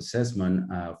blood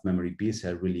assessment of memory B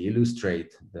cell really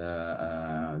illustrate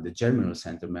the germinal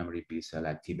center memory B cell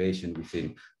activation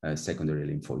within secondary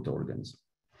lymphoid organs.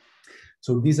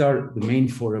 So these are the main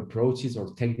four approaches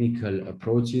or technical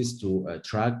approaches to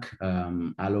track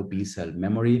allo B cell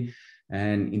memory.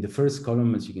 And in the first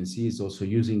column, as you can see, is also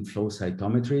using flow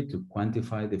cytometry to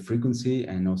quantify the frequency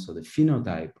and also the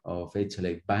phenotype of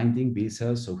HLA binding B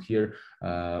cells. So here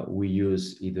we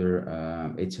use either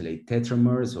HLA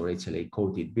tetramers or HLA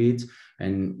coated beads,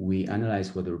 and we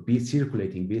analyze whether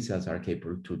circulating B cells are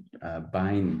capable to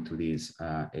bind to these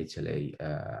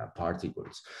HLA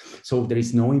particles. So there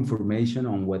is no information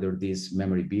on whether these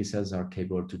memory B cells are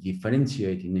capable to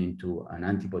differentiate into an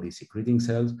antibody secreting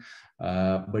cells,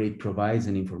 but it provides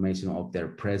an information of their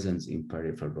presence in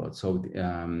peripheral blood. So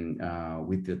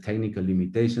with the technical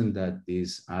limitation that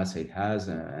this assay has,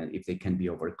 if they can be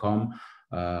overcome,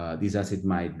 this assay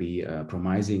might be a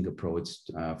promising approach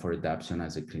for adoption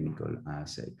as a clinical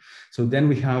assay. So then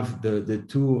we have the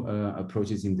two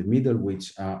approaches in the middle,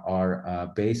 which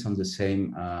are based on the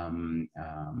same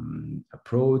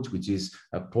approach, which is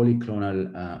a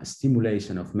polyclonal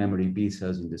stimulation of memory B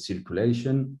cells in the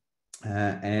circulation.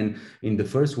 And in the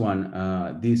first one,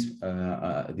 this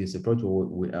approach,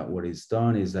 what is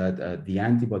done is that the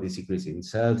antibody secreting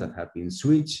cells that have been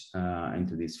switched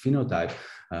into this phenotype,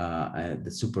 the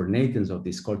supernatants of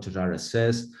these cultures are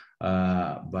assessed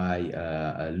by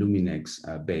a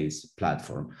Luminex-based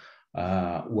platform.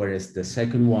 Whereas the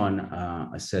second one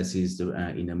assesses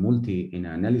in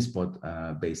an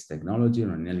ELISpot based technology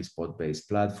or an ELISpot based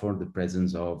platform the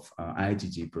presence of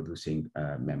IgG producing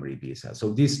memory B cells.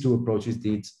 So these two approaches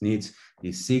needs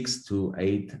these 6 to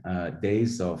 8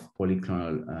 days of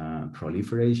polyclonal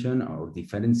proliferation or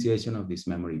differentiation of these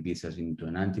memory B cells into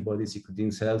an antibody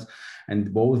secreting cells,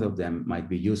 and both of them might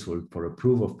be useful for a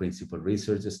proof of principle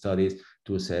research studies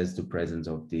to assess the presence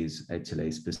of these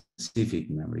HLA specific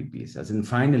memory B cells. And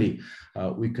finally,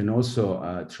 we can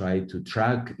also try to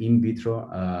track in vitro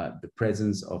the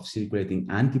presence of circulating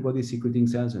antibody secreting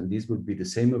cells, and this would be the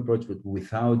same approach but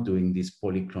without doing this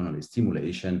polyclonal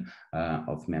stimulation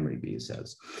of memory B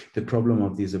cells. The problem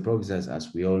of this approach,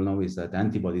 as we all know, is that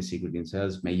antibody secreting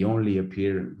cells may only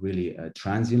appear really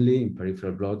transiently in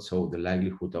peripheral blood, so the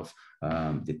likelihood of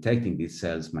detecting these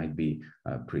cells might be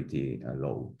pretty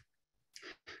low.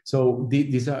 So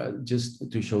these are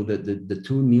just to show that the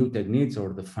two new techniques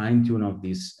or the fine tune of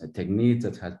these techniques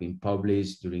that has been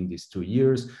published during these 2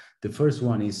 years. The first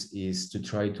one is to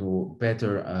try to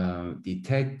better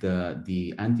detect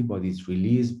the antibodies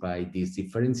released by this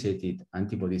differentiated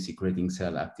antibody secreting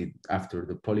cell after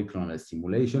the polyclonal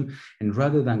stimulation. And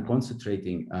rather than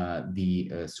concentrating the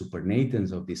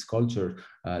supernatants of this culture,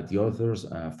 the authors,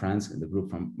 the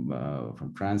group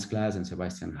from Franz Klaas and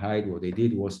Sebastian Hyde, what they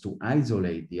did was to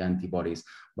isolate the antibodies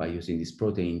by using these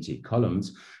protein G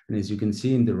columns. And as you can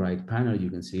see in the right panel, you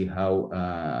can see how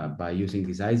by using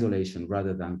this isolation,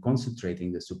 rather than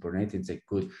concentrating the supernatants, they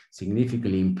could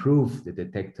significantly improve the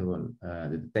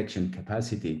detection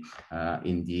capacity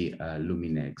in the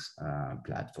Luminex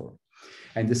platform.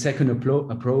 And the second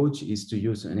approach is to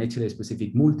use an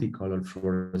HLA-specific multicolored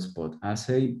fluorospot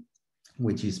assay,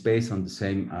 which is based on the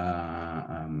same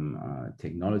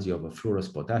technology of a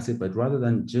fluorospot assay, but rather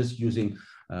than just using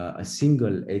a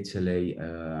single HLA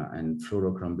and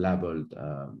fluorochrome labeled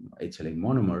HLA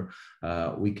monomer,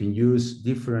 we can use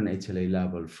different HLA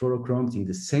labeled fluorochromes in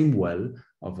the same well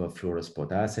of a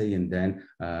fluorospot assay, and then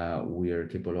we are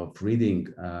capable of reading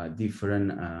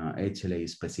different HLA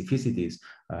specificities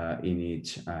in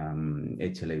each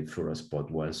HLA fluorospot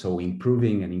well, so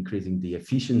improving and increasing the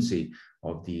efficiency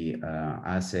of the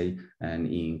assay and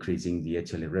increasing the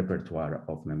HLA repertoire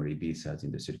of memory B cells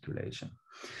in the circulation.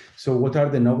 So what are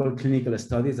the novel clinical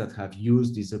studies that have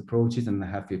used these approaches and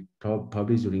have been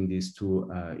published during these 2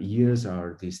 years?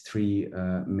 Are these 3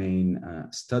 main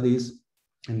studies.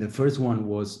 And the first one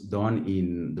was done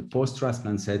in the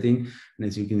post-transplant setting. And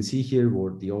as you can see here,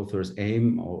 what the authors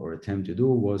aim or attempt to do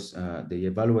was they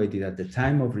evaluated at the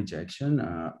time of rejection,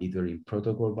 either in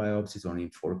protocol biopsies or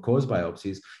in for-cause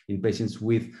biopsies, in patients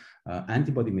with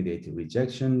antibody-mediated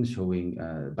rejection, showing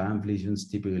BAMF lesions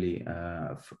typically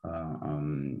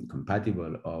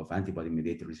compatible of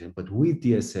antibody-mediated rejection, but with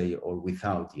DSA or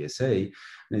without DSA.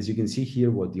 And as you can see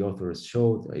here, what the authors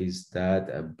showed is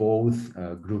that both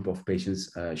group of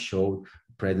patients showed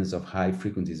presence of high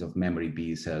frequencies of memory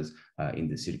B cells in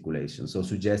the circulation. So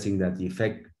suggesting that the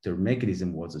effector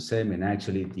mechanism was the same, and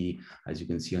actually as you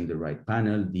can see on the right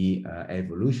panel, the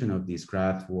evolution of this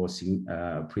graph was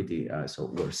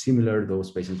were similar.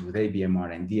 Those patients with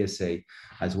ABMR and DSA,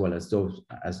 as well as those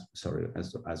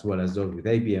with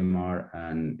ABMR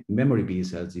and memory B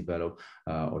cells develop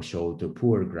or showed a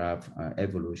poor graph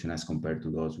evolution as compared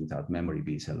to those without memory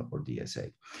B cell or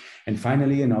DSA. And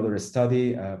finally, another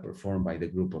study performed by the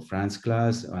group of France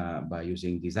class by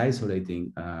using this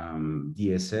isolating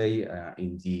DSA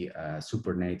in the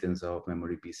supernatants of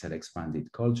memory B cell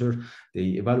expanded culture.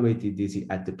 They evaluated this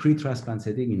at the pre-transplant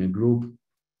setting in a group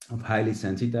of highly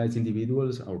sensitized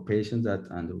individuals or patients that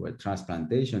underwent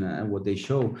transplantation. And what they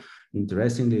show,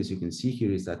 interestingly, as you can see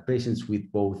here, is that patients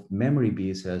with both memory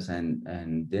B cells and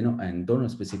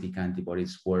donor-specific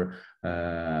antibodies were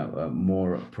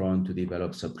more prone to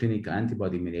develop subclinical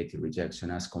antibody-mediated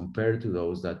rejection as compared to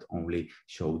those that only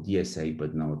show DSA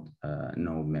but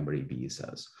no memory B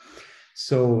cells.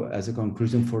 So as a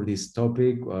conclusion for this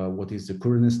topic, what is the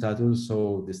current status?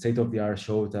 So the state of the art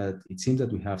shows that it seems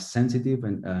that we have sensitive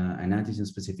and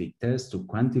antigen-specific tests to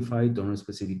quantify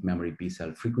donor-specific memory B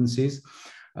cell frequencies.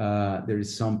 There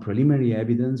is some preliminary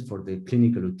evidence for the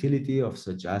clinical utility of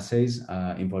such assays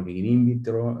involving in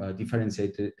vitro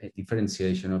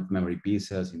differentiation of memory B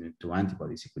cells into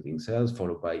antibody-secreting cells,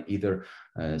 followed by either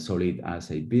solid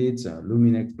assay beads,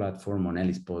 Luminex platform, or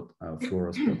ELISpot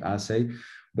fluorospot assay.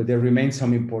 But there remain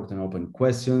some important open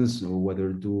questions,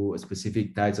 whether do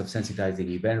specific types of sensitizing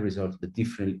event result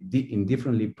in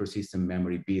differently persistent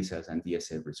memory B cells and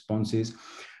DSA responses,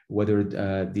 whether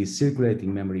these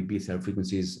circulating memory B cell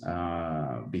frequencies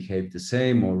behave the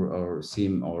same or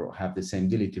seem or have the same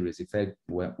deleterious effect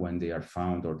when they are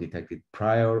found or detected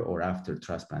prior or after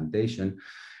transplantation.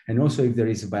 And also if there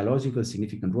is a biological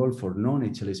significant role for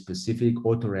non-HLA specific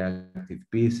autoreactive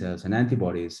B cells and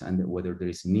antibodies, and whether there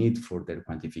is need for their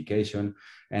quantification.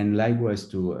 And likewise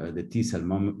to the T cell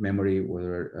memory,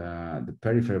 whether the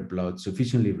peripheral blood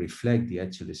sufficiently reflect the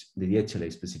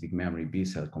HLA specific memory B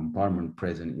cell compartment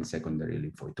present in secondary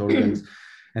lymphoid organs.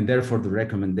 And therefore, the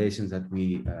recommendations that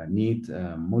we need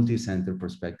multi-center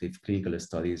perspective clinical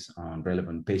studies on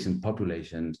relevant patient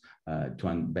populations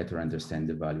to better understand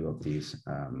the value of these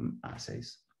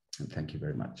assays. And thank you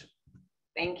very much.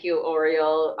 Thank you,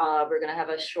 Oriol. We're going to have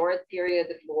a short period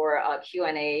for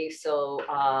Q&A. So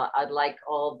I'd like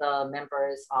all the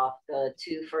members of the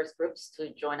two first groups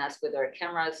to join us with their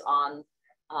cameras on,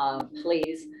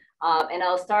 please. And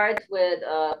I'll start with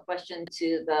a question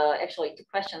to two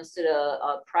questions to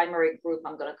the primary group.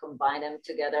 I'm going to combine them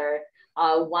together.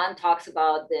 One talks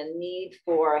about the need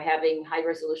for having high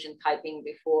resolution typing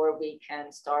before we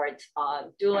can start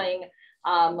doing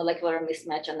molecular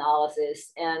mismatch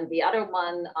analysis. And the other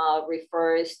one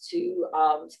refers to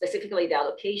specifically the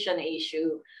allocation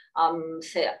issue,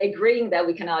 agreeing that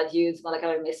we cannot use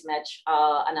molecular mismatch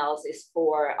analysis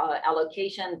for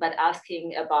allocation, but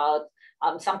asking about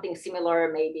something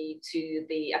similar maybe to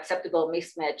the acceptable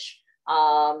mismatch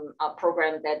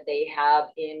program that they have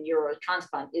in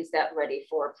Eurotransplant. Is that ready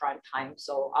for prime time?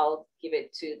 So I'll give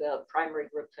it to the primary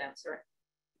group to answer.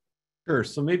 Sure.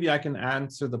 So maybe I can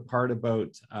answer the part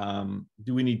about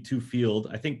do we need two-field?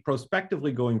 I think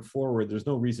prospectively going forward, there's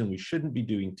no reason we shouldn't be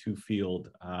doing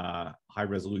two-field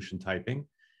high-resolution typing.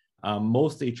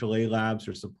 Most HLA labs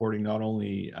are supporting not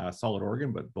only solid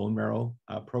organ, but bone marrow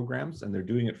programs, and they're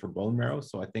doing it for bone marrow.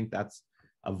 So I think that's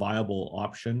a viable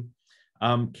option.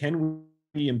 Can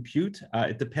we impute?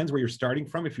 It depends where you're starting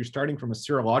from. If you're starting from a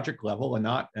serologic level,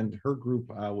 Anat and her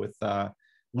group with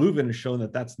Leuven has shown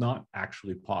that that's not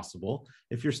actually possible.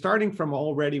 If you're starting from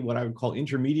already what I would call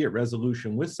intermediate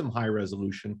resolution with some high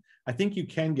resolution, I think you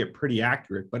can get pretty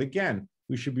accurate. But again,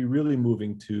 we should be really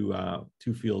moving to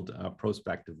two-field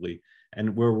prospectively.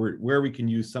 And where we can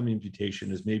use some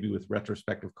imputation is maybe with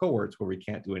retrospective cohorts where we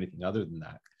can't do anything other than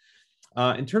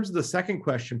that. In terms of the second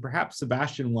question, perhaps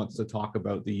Sebastian wants to talk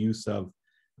about the use of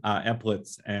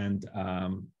eplets and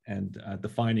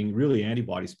defining really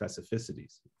antibody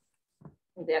specificities.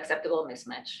 The acceptable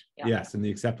mismatch. Yeah. Yes, in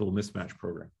the acceptable mismatch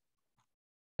program.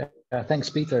 Yeah, thanks,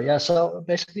 Peter. Yeah, so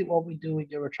basically what we do in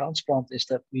Eurotransplant is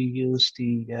that we use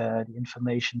the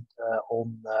information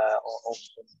on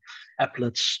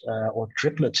applets or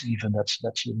triplets even.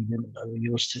 That's we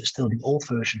use still the old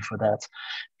version for that.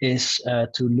 Is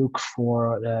to look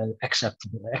for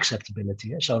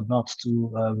acceptability. So not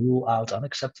to rule out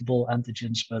unacceptable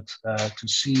antigens, but to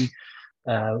see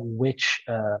which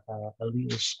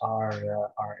alleles are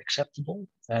acceptable,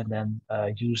 and then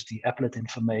use the applet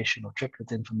information or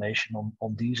triplet information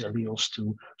on these alleles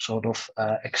to sort of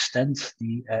extend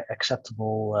the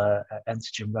acceptable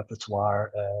antigen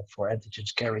repertoire for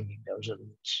antigens carrying those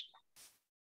alleles.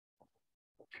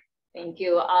 Thank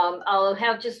you. I'll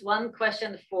have just one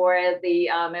question for the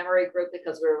memory group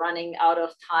because we're running out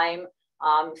of time.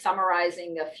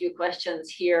 Summarizing a few questions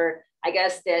here. I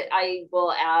guess that I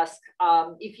will ask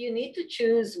if you need to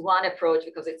choose one approach,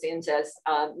 because it seems as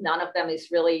none of them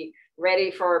is really ready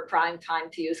for prime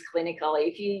time to use clinically.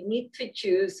 If you need to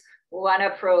choose one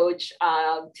approach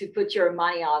to put your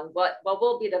money on, what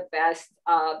will be the best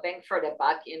bang for the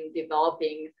buck in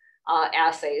developing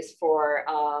assays for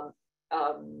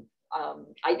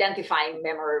identifying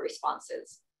memory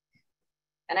responses?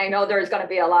 And I know there's going to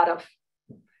be a lot of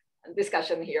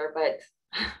discussion here, but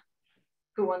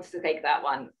who wants to take that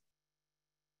one?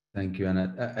 Thank you,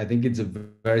 Anat. I think it's a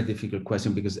very difficult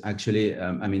question because actually,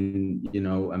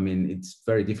 it's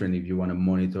very different if you want to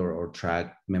monitor or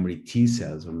track memory T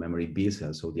cells or memory B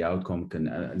cells. So the outcome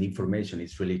the information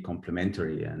is really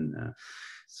complementary. And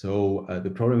so the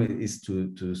problem is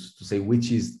to say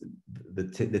which is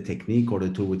the technique or the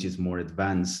tool which is more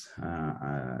advanced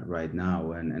right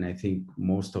now. And I think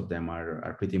most of them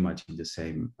are pretty much in the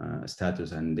same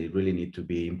status, and they really need to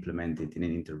be implemented in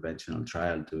an interventional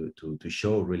trial to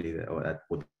show really that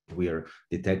what we are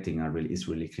detecting is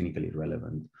really clinically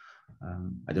relevant.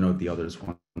 I don't know if the others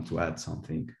want to add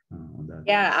something on that.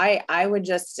 Yeah, I would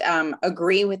just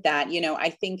agree with that. I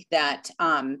think that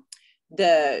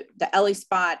the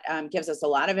ELISpot gives us a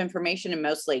lot of information, and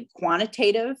mostly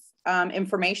quantitative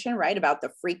information, right, about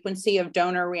the frequency of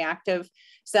donor reactive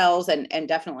cells and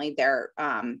definitely their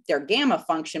gamma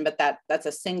function, but that's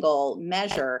a single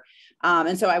measure.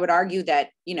 And so I would argue that,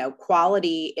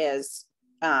 quality is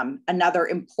another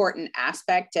important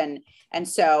aspect. And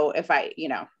so if I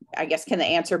guess, can the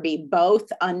answer be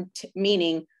both?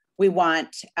 Meaning we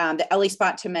want the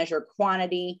ELISpot to measure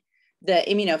quantity. The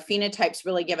immunophenotypes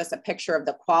really give us a picture of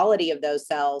the quality of those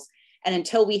cells. And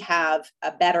until we have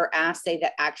a better assay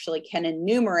that actually can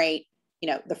enumerate,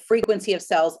 the frequency of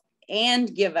cells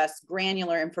and give us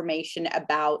granular information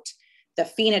about the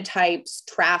phenotypes,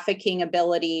 trafficking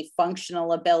ability,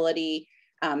 functional ability,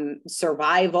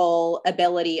 survival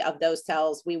ability of those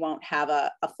cells, we won't have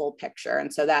a full picture.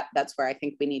 And so that's where I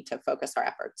think we need to focus our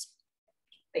efforts.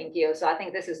 Thank you. So I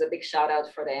think this is a big shout out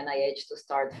for the NIH to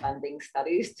start funding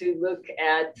studies to look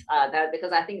at that,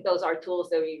 because I think those are tools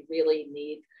that we really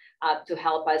need to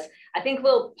help us. I think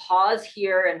we'll pause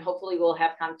here and hopefully we'll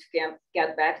have time to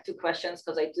get back to questions,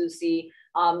 because I do see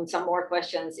some more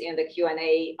questions in the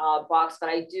Q&A box, but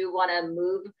I do want to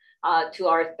move to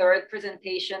our third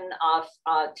presentation of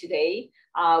today,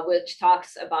 which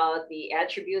talks about the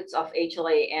attributes of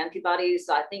HLA antibodies.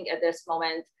 So I think at this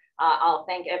moment, I'll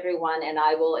thank everyone, and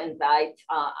I will invite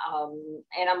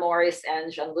Anna Morris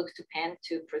and Jean-Luc Toupin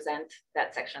to present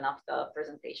that section of the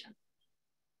presentation.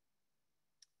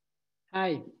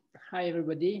 Hi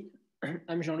everybody.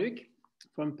 I'm Jean-Luc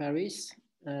from Paris.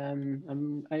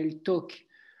 I'll talk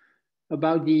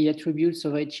about the attributes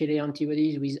of HLA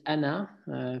antibodies with Anna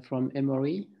from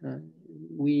Emory.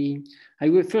 I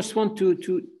will first want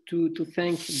to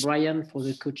thank Brian for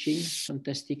the coaching,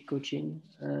 fantastic coaching.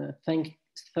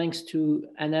 Thanks to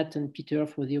Anat and Peter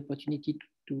for the opportunity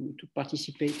to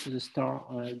participate to the STAR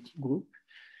group.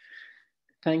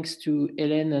 Thanks to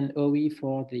Hélène and Owie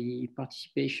for the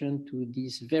participation to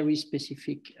these very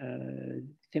specific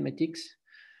thematics.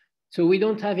 So we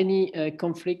don't have any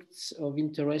conflicts of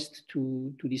interest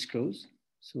to disclose.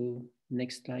 So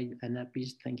next slide, Anna,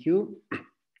 please. Thank you.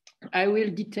 I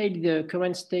will detail the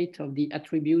current state of the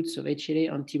attributes of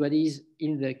HLA antibodies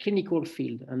in the clinical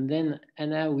field, and then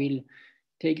Anna will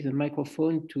take the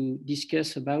microphone to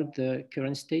discuss about the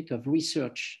current state of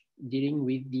research dealing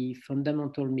with the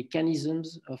fundamental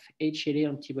mechanisms of HLA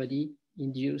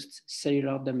antibody-induced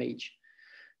cellular damage.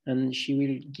 And she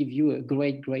will give you a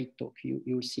great talk.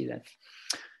 You'll see that.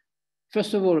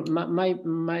 First of all,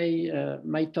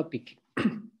 my topic,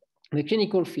 the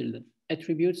clinical field,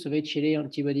 attributes of HLA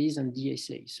antibodies and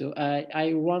DSA. So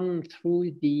I run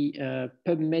through the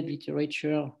PubMed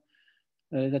literature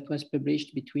that was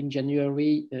published between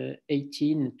January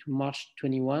 18 to March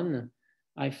 21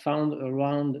 I found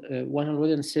around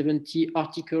 170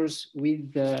 articles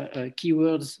with the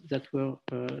keywords that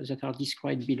are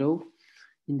described below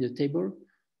in the table.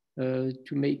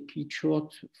 To make it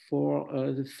short, for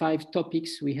the 5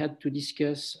 topics we had to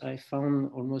discuss, I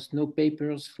found almost no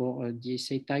papers for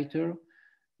DSA titer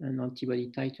and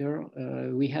antibody titer.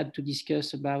 We had to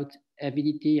discuss about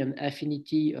avidity and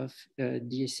affinity of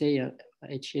DSA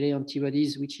HLA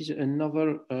antibodies, which is a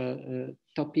novel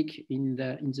topic in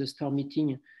the STAR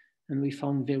meeting, and we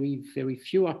found very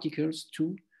few articles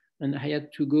too. And I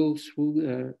had to go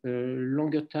through a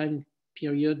longer time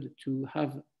period to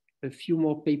have a few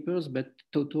more papers, but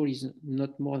total is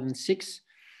not more than 6.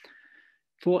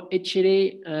 For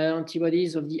HLA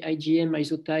antibodies of the IgM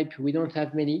isotype, we don't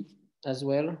have many as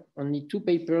well. Only 2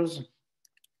 papers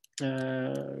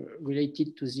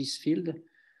related to this field.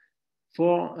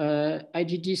 For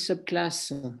IgG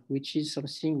subclass, which is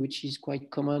something which is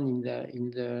quite common in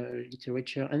the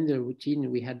literature and the routine,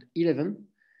 we had 11.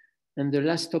 And the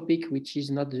last topic, which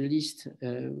is not the least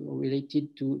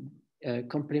related to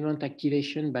complement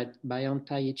activation by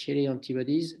anti-HLA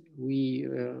antibodies, we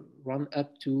run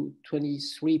up to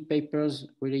 23 papers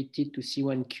related to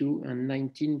C1q and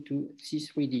 19 to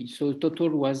C3d. So total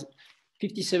was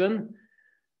 57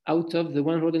 out of the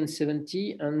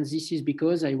 170, and this is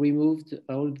because I removed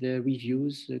all the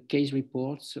reviews, case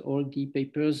reports, all the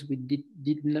papers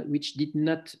which did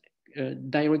not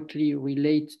directly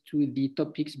relate to the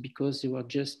topics, because they were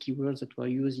just keywords that were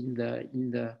used in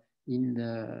the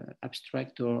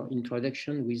abstract or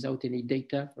introduction without any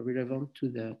data relevant to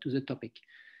the topic.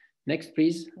 Next,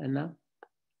 please, Anna.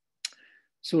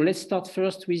 So let's start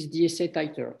first with DSA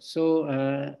titer. So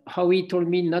Howie told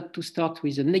me not to start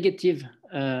with a negative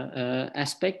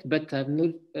aspect, but I have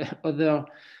no other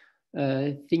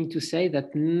thing to say,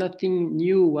 that nothing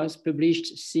new was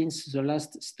published since the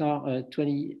last STAR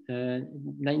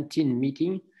 2019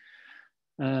 meeting.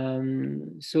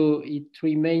 So it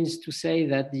remains to say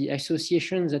that the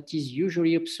association that is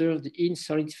usually observed in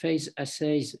solid phase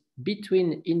assays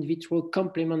between in vitro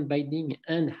complement binding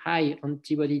and high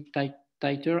antibody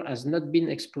titer has not been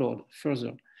explored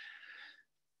further.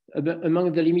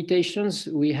 Among the limitations,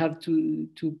 we have to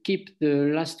keep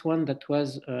the last one that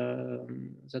was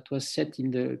set in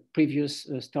the previous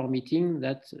STAR meeting,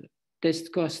 that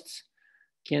test costs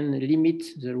can limit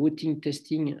the routine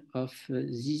testing of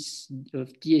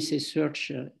DSA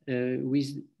search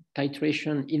with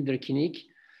titration in the clinic,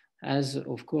 as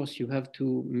of course you have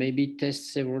to maybe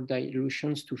test several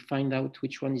dilutions to find out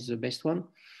which one is the best one.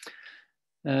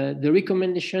 The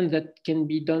recommendation that can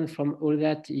be done from all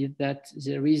that is that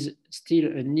there is still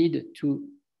a need to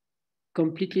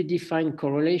completely define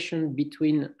correlation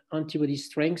between antibody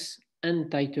strengths and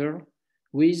titer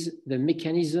with the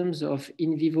mechanisms of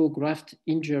in vivo graft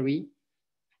injury,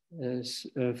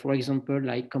 for example,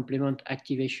 like complement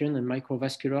activation and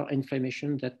microvascular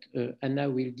inflammation that Anna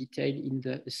will detail in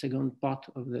the second part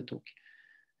of the talk.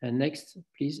 Next,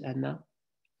 please, Anna.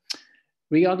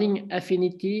 Regarding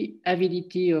affinity,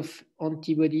 avidity of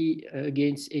antibody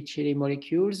against HLA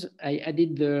molecules, I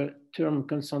added the term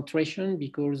concentration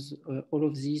because all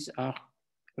of these are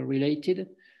related.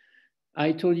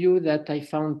 I told you that I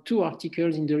found 2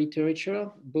 articles in the literature.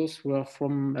 Both were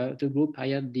from the group I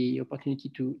had the opportunity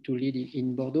to lead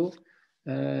in Bordeaux.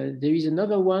 There is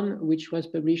another one which was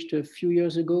published a few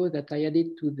years ago that I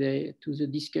added to the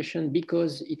discussion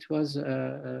because it was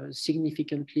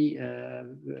significantly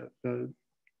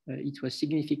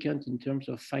significant in terms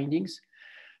of findings.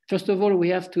 First of all, we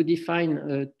have to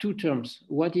define 2 terms.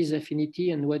 What is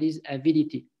affinity and what is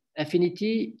avidity?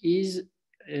 Affinity is,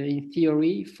 in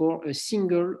theory, for a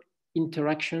single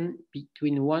interaction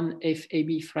between one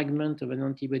FAB fragment of an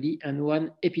antibody and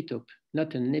one epitope,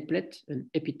 not an applet, an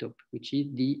epitope, which is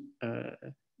the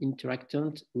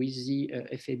interactant with the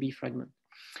FAB fragment.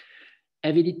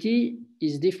 Avidity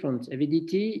is different.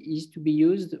 Avidity is to be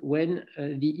used when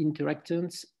the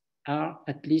interactants are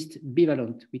at least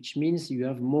bivalent, which means you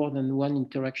have more than one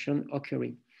interaction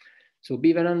occurring. So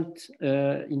bivalent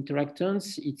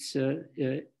interactants, it's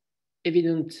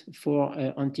evident for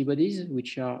antibodies,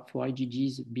 which are for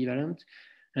IgGs bivalent.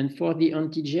 And for the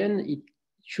antigen, it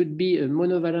should be a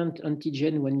monovalent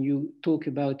antigen when you talk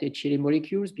about HLA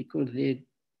molecules, because they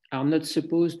are not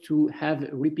supposed to have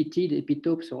repeated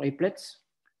epitopes or applets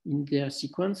in their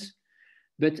sequence.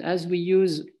 But as we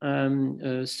use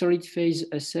solid phase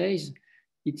assays,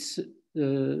 it's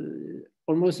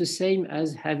almost the same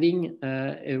as having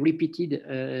a repeated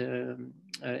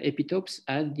epitopes,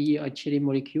 as the HLA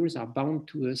molecules are bound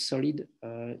to a solid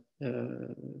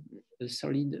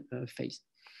phase.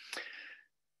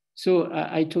 So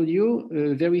I told you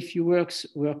very few works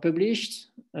were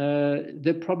published.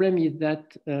 The problem is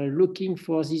that looking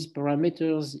for these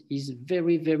parameters is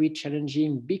very, very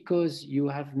challenging because you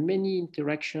have many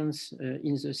interactions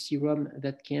in the serum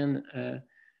that can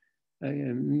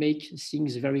make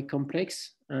things very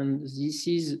complex. And this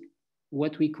is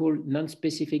what we call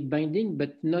non-specific binding,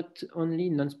 but not only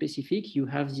non-specific, you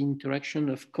have the interaction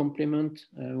of complement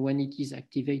when it is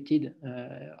activated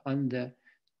on the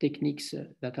techniques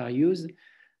that are used.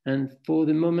 And for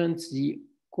the moment, the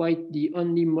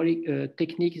only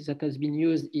technique that has been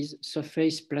used is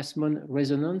surface plasmon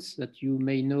resonance that you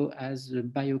may know as the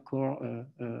BioCore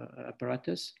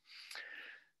apparatus.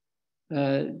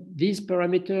 These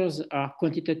parameters are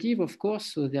quantitative, of course,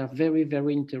 so they are very,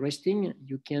 very interesting.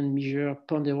 You can measure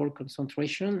ponderal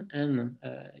concentration and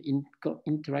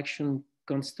interaction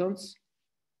constants.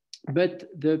 But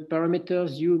the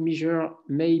parameters you measure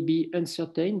may be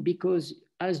uncertain because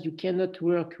as you cannot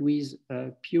work with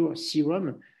pure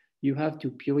serum, you have to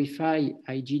purify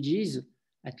IgGs,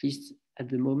 at least at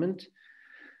the moment.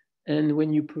 And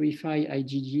when you purify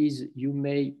IgGs, you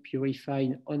may purify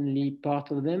only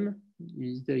part of them.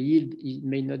 The yield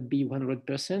may not be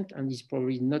 100% and is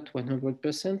probably not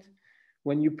 100%.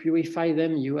 When you purify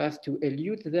them, you have to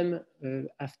elute them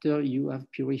after you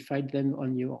have purified them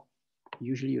on your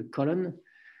usually a colon.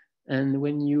 And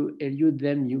when you elute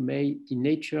them, you may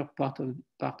denature part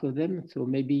of them. So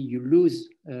maybe you lose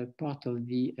part of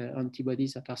the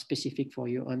antibodies that are specific for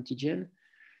your antigen.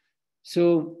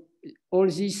 So all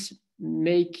this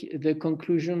make the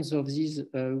conclusions of these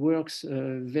works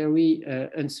very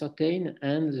uncertain,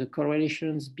 and the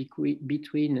correlations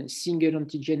between single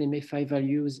antigen MA5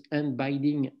 values and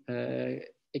binding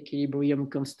equilibrium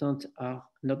constant are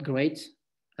not great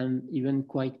and even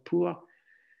quite poor.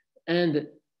 And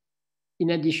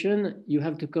in addition, you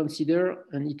have to consider,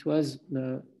 and it was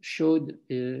shown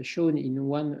in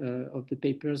one of the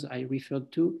papers I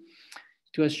referred to,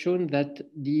 it was shown that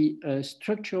the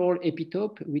structural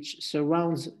epitope which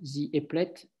surrounds the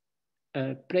applet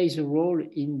plays a role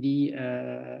in the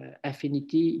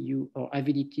affinity or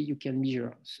avidity you can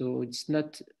measure. So it's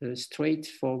not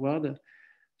straightforward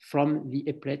from the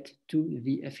applet to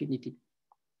the affinity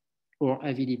or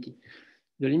avidity.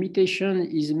 The limitation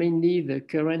is mainly the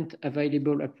current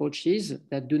available approaches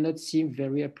that do not seem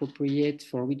very appropriate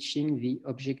for reaching the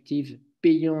objective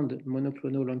beyond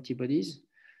monoclonal antibodies.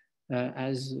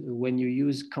 As when you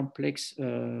use complex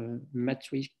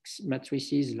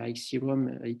matrices like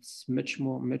serum, it's much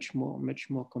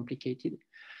more complicated.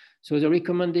 So the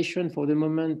recommendation for the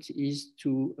moment is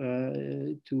to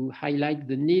highlight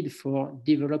the need for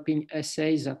developing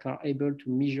assays that are able to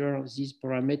measure these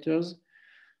parameters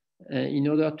in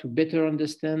order to better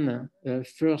understand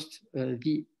first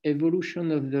the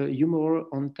evolution of the humoral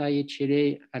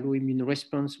anti-HLA allo-immune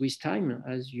response with time.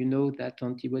 As you know, that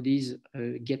antibodies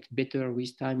get better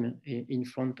with time in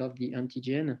front of the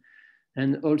antigen.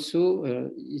 And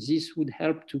also this would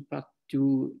help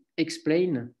to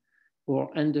explain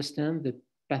or understand the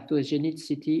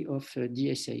pathogenicity of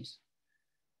DSAs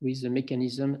with the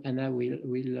mechanism Anna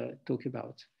will talk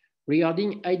about.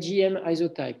 Regarding IgM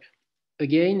isotype,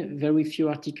 again, very few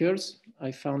articles.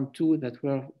 I found two that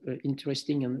were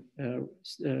interesting and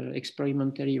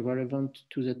experimentally relevant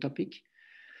to the topic.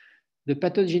 The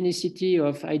pathogenicity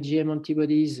of IgM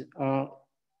antibodies are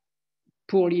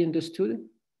poorly understood.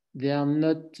 They are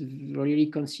not really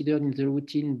considered in the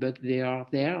routine, but they are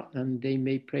there and they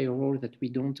may play a role that we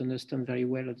don't understand very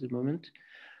well at the moment.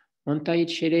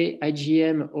 Anti-HLA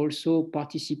IgM also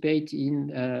participate in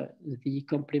the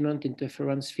complement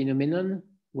interference phenomenon.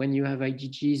 When you have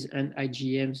IgGs and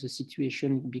IgMs, the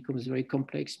situation becomes very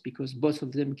complex because both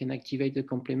of them can activate the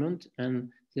complement,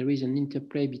 and there is an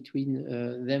interplay between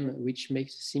them, which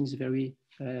makes things very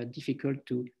difficult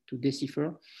to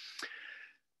decipher.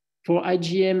 For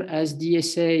IgM as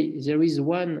DSA, there is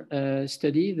one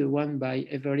study, the one by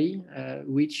Everly,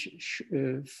 which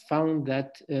found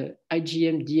that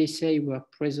IgM DSA were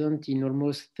present in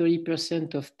almost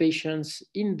 30% of patients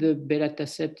in the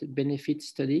belatacept benefit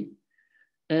study.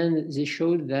 And they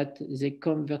showed that they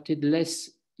converted less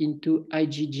into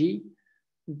IgG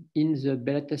in the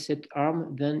belatacept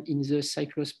arm than in the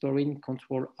cyclosporine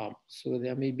control arm. So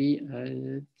there may be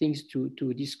things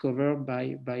to discover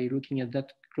by looking at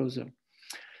that closer.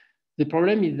 The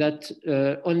problem is that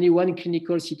only one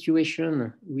clinical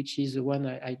situation, which is the one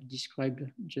I described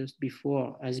just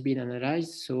before, has been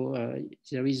analyzed. So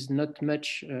there is not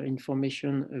much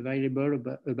information available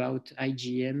about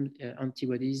IgM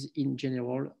antibodies in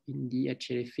general in the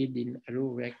HLA field in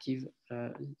alloreactive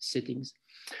settings.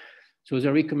 So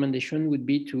the recommendation would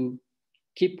be to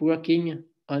keep working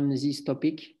on this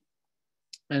topic,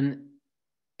 and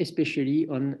especially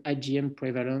on IgM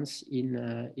prevalence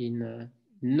in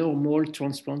normal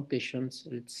transplant patients,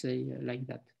 let's say like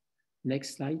that.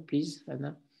 Next slide, please,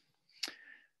 Anna.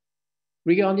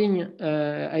 Regarding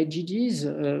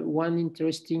IgGs, one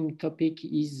interesting topic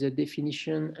is the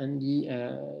definition and the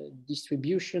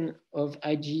distribution of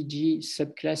IgG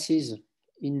subclasses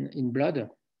in blood.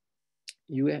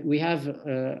 We have,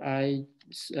 I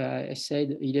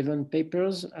said 11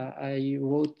 papers. I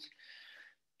wrote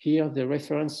here the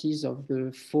references of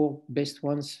the 4 best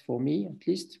ones for me, at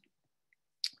least.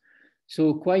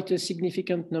 So quite a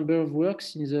significant number of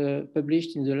works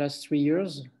published in the last 3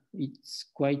 years. It's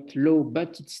quite low,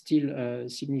 but it's still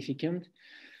significant.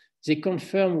 They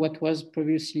confirm what was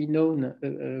previously known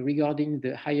regarding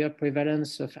the higher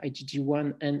prevalence of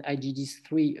IgG1 and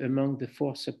IgG3 among the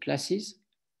 4 subclasses.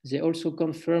 They also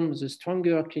confirm the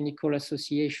stronger clinical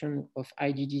association of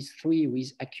IgG3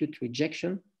 with acute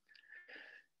rejection.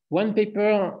 One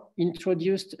paper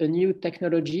introduced a new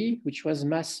technology, which was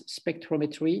mass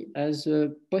spectrometry, as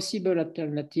a possible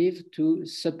alternative to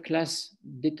subclass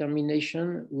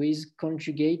determination with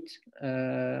conjugate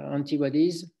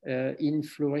antibodies in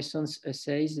fluorescence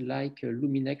assays like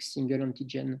Luminex single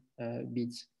antigen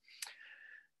beads.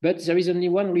 But there is only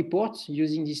one report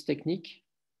using this technique.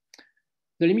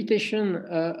 The limitation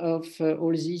of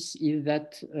all this is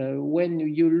that when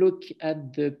you look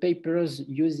at the papers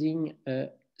using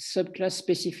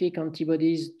subclass-specific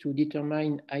antibodies to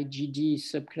determine IgG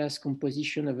subclass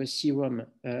composition of a serum,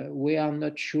 we are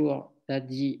not sure that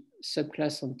the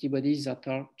subclass antibodies that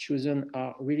are chosen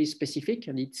are really specific,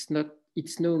 and it's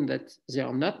known that they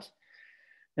are not.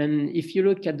 And if you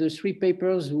look at the 3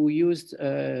 papers who used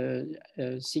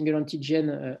single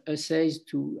antigen assays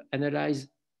to analyze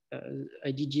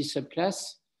IgG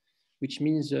subclass, which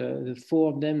means the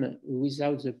 4 of them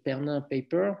without the Pernin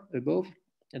paper above,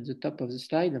 at the top of the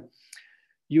slide,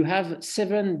 you have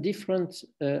 7 different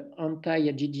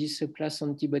anti-IgG subclass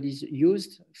antibodies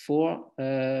used for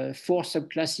 4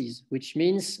 subclasses, which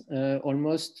means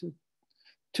almost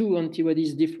 2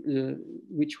 antibodies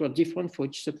which were different for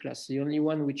each subclass. The only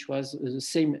one which was the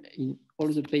same in all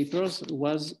the papers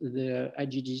was the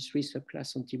IgG3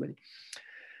 subclass antibody.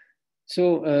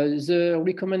 So the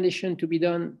recommendation to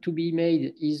be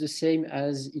made is the same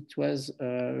as it was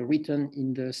written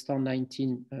in the STAR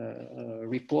 19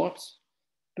 report.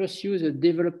 Pursue the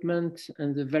development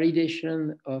and the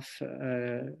validation of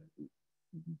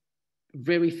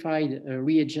verified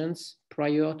reagents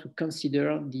prior to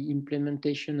consider the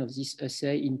implementation of this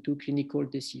assay into clinical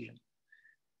decision.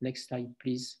 Next slide,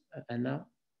 please, Anna.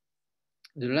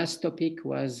 The last topic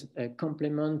was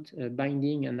complement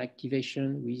binding and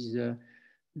activation with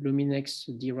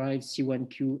Luminex-derived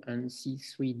C1q and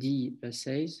C3d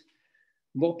assays.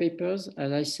 More papers,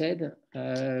 as I said,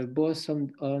 both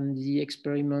on the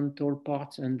experimental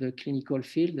part and the clinical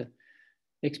field.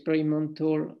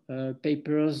 Experimental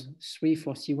papers, 3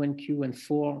 for C1q and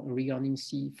 4 regarding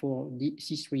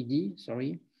C3d,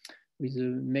 sorry, with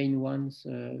the main ones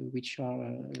which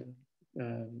are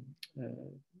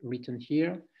written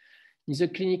here. In the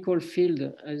clinical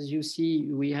field, as you see,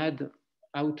 we had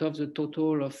out of the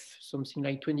total of something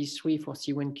like 23 for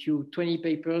C1q, 20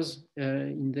 papers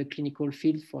in the clinical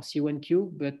field for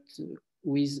C1q, but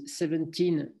with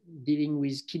 17 dealing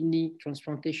with kidney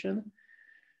transplantation.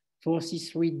 For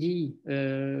C3d,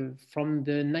 from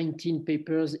the 19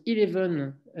 papers,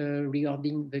 11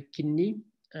 regarding the kidney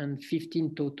and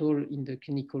 15 total in the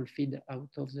clinical field out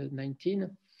of the 19.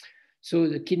 So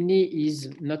the kidney is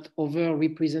not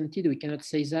overrepresented, we cannot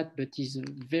say that, but is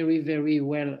very, very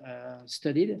well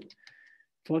studied.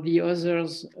 For the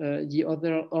others, the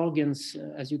other organs,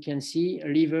 as you can see,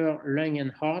 liver, lung,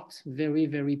 and heart, very,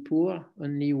 very poor.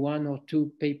 Only 1 or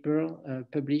 2 papers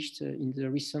published in the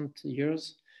recent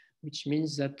years, which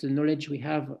means that the knowledge we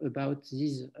have about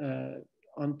these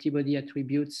antibody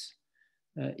attributes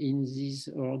in these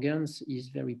organs is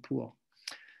very poor.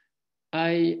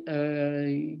 I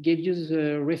gave you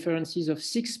the references of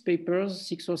 6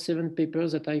 or 7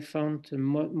 papers that I found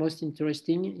most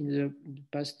interesting in the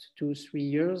past 2-3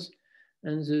 years.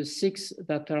 And the 6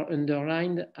 that are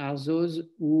underlined are those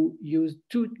who use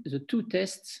the 2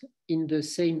 tests in the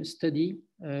same study,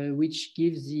 which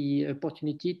gives the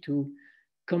opportunity to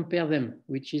compare them,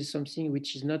 which is something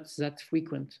which is not that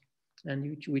frequent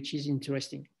and which is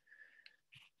interesting.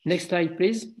 Next slide,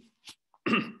 please.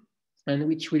 And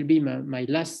which will be my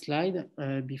last slide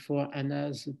before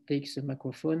Anna takes the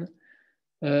microphone.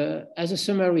 As a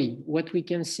summary, what we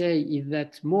can say is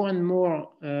that more and more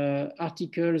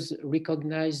articles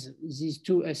recognize these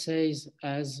two assays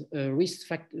as a risk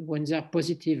factor, when they are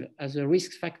positive, as a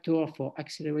risk factor for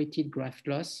accelerated graft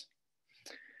loss.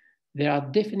 They are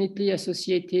definitely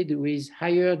associated with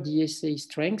higher DSA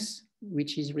strengths,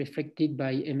 which is reflected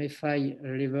by MFI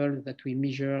level that we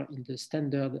measure in the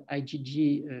standard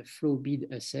IgG flow bead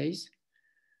assays.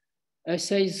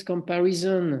 Assays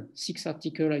comparison, 6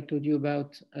 articles I told you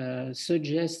about,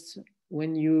 suggests,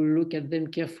 when you look at them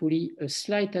carefully, a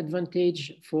slight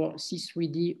advantage for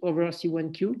C3D over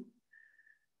C1Q.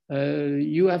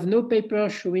 You have no paper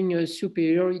showing a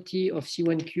superiority of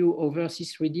C1Q over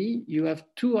C3D. You have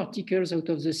 2 articles out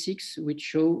of the 6 which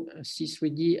show a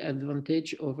C3D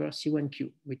advantage over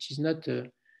C1Q, which is not a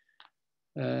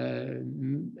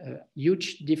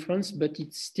huge difference, but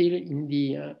it's still in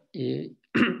the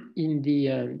in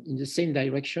the same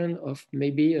direction of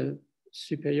maybe a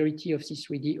superiority of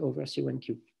C3D over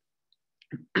C1Q.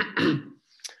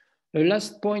 The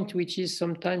last point, which is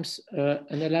sometimes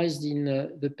analyzed in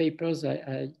the papers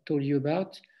I told you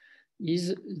about,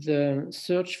 is the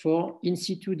search for in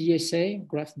situ DSA,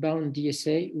 graft-bound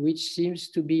DSA, which seems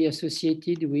to be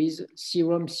associated with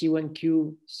serum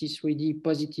C1Q C3D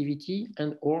positivity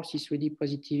and or C3D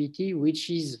positivity, which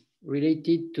is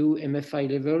related to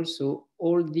MFI levels. So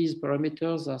all these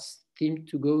parameters are seem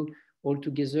to go all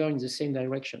together in the same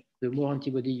direction. The more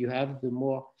antibody you have, the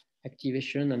more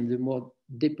activation and the more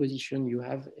deposition you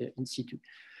have in situ.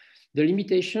 The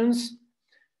limitations,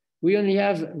 we only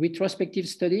have retrospective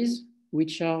studies,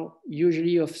 which are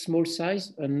usually of small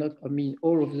size, and not, I mean,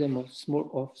 all of them of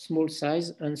small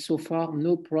size, and so far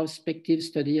no prospective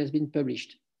study has been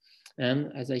published.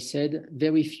 And as I said,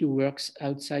 very few works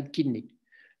outside kidney.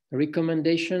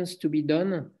 Recommendations to be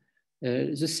done,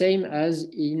 the same as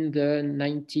in the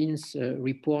 19th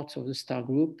report of the STAR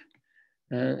group,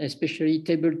 especially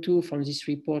table 2 from this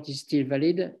report is still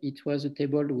valid. It was a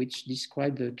table which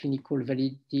described the clinical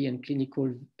validity and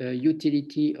clinical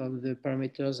utility of the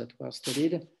parameters that were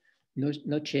studied.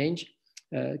 No change.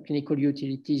 Clinical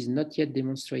utility is not yet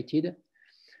demonstrated.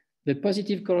 The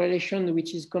positive correlation,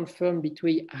 which is confirmed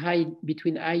between high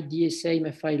DSA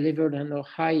MFI level and or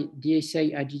high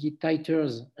DSA IgG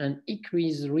titers and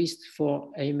increased risk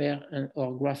for AMR and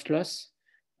or graft loss.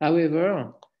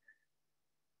 However,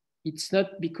 it's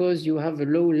not because you have a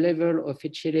low level of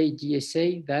HLA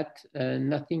DSA that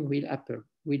nothing will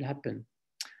happen.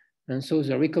 And so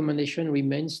the recommendation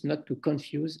remains not to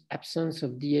confuse absence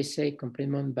of DSA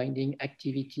complement binding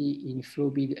activity in flow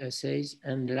bead assays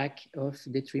and lack of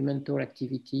detrimental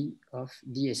activity of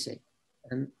DSA.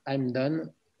 And I'm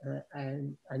done.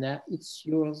 And Anna, it's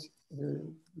yours.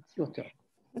 It's your turn.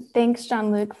 Thanks,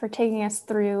 Jean-Luc, for taking us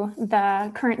through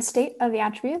the current state of the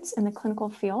attributes in the clinical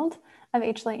field of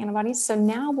HLA antibodies. So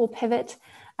now we'll pivot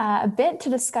a bit to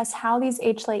discuss how these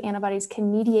HLA antibodies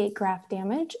can mediate graft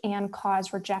damage and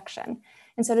cause rejection.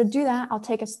 And so to do that, I'll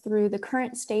take us through the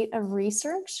current state of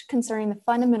research concerning the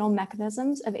fundamental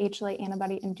mechanisms of HLA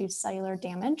antibody-induced cellular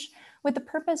damage, with the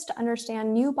purpose to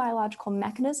understand new biological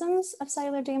mechanisms of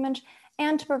cellular damage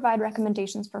and to provide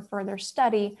recommendations for further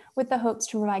study with the hopes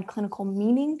to provide clinical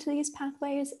meaning to these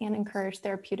pathways and encourage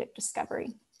therapeutic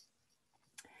discovery.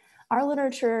 Our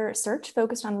literature search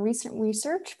focused on recent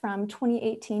research from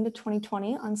 2018 to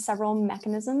 2020 on several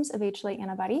mechanisms of HLA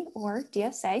antibody, or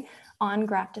DSA, on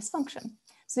graft dysfunction.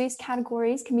 So these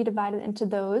categories can be divided into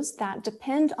those that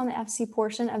depend on the FC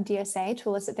portion of DSA to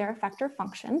elicit their effector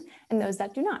function, and those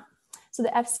that do not. So the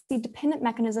FC-dependent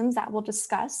mechanisms that we'll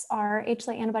discuss are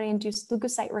HLA antibody-induced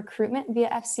leukocyte recruitment via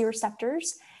FC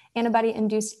receptors,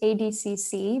 antibody-induced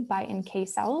ADCC by NK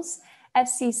cells,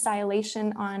 FC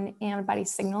silation on antibody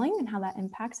signaling and how that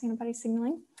impacts antibody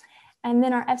signaling. And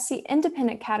then our FC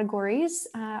independent categories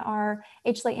are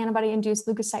HLA antibody-induced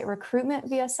leukocyte recruitment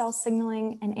via cell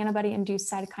signaling and antibody-induced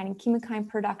cytokine and chemokine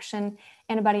production,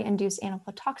 antibody-induced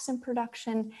anaphytoxin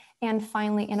production, and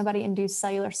finally antibody-induced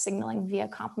cellular signaling via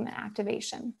complement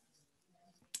activation.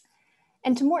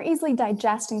 And to more easily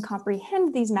digest and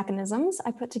comprehend these mechanisms,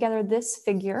 I put together this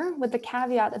figure with the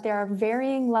caveat that there are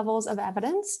varying levels of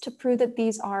evidence to prove that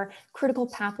these are critical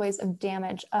pathways of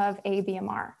damage of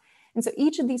ABMR. And so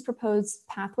each of these proposed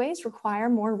pathways require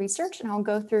more research, and I'll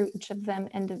go through each of them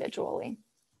individually.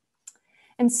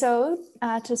 And so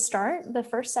to start, the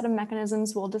first set of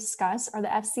mechanisms we'll discuss are the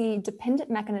FC-dependent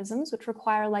mechanisms, which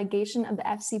require ligation of the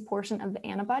FC portion of the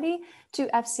antibody to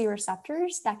FC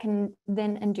receptors that can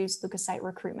then induce leukocyte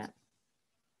recruitment.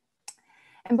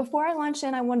 And before I launch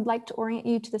in, I would like to orient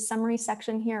you to the summary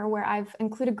section here where I've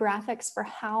included graphics for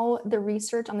how the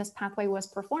research on this pathway was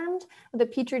performed with a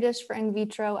petri dish for in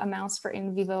vitro, a mouse for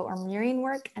in vivo or murine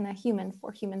work, and a human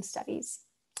for human studies.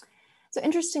 So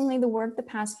interestingly, the work the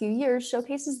past few years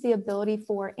showcases the ability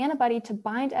for antibody to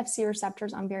bind FC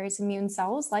receptors on various immune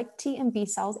cells like T and B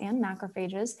cells and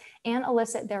macrophages and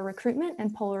elicit their recruitment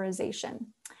and polarization.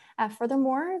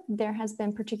 Furthermore, there has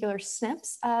been particular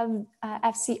SNPs of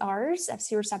FCRs,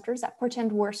 FC receptors, that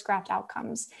portend worse graft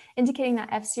outcomes, indicating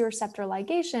that FC receptor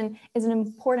ligation is an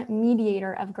important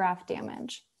mediator of graft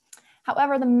damage.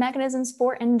 However, the mechanisms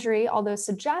for injury, although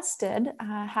suggested,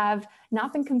 have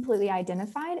not been completely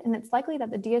identified, and it's likely that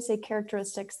the DSA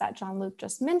characteristics that Jean-Luc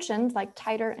just mentioned, like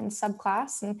titer and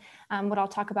subclass, and what I'll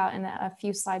talk about in a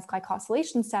few slides,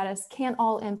 glycosylation status, can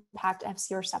all impact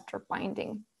FC receptor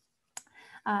binding.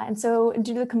 And so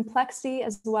due to the complexity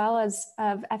as well as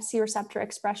of FC receptor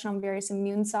expression on various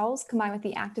immune cells, combined with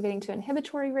the activating to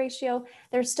inhibitory ratio,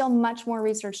 there's still much more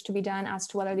research to be done as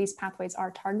to whether these pathways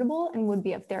are targetable and would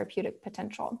be of therapeutic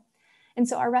potential. And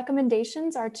so our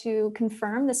recommendations are to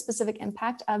confirm the specific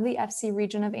impact of the FC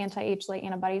region of anti-HLA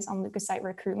antibodies on leukocyte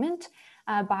recruitment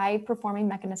by performing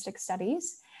mechanistic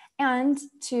studies, and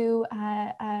to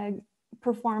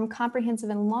perform comprehensive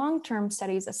and long-term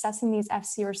studies assessing these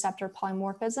FC receptor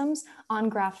polymorphisms on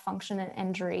graft function and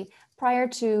injury prior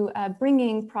to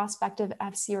bringing prospective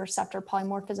FC receptor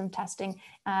polymorphism testing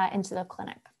into the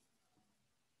clinic.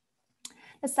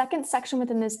 The second section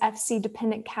within this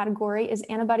FC-dependent category is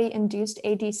antibody-induced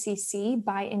ADCC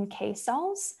by NK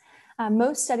cells.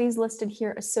 Most studies listed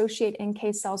here associate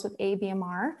NK cells with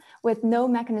ABMR, with no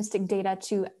mechanistic data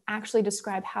to actually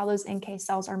describe how those NK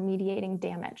cells are mediating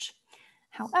damage.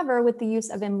 However, with the use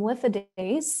of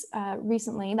imlifidase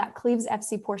recently that cleaves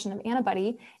FC portion of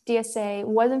antibody, DSA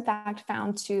was in fact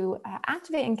found to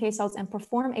activate NK cells and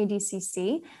perform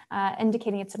ADCC,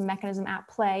 indicating it's a mechanism at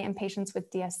play in patients with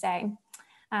DSA.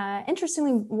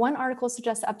 Interestingly, one article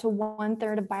suggests up to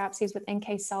 1/3 of biopsies with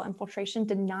NK cell infiltration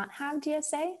did not have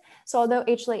DSA. So although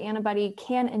HLA antibody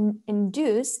can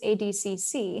induce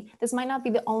ADCC, this might not be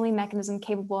the only mechanism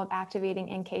capable of activating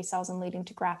NK cells and leading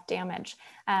to graft damage.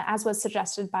 As was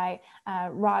suggested by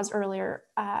Roz earlier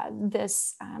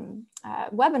this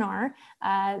webinar,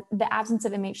 the absence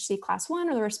of MHC class 1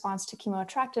 or the response to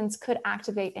chemoattractants could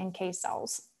activate NK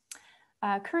cells.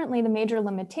 Currently, the major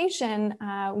limitation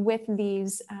with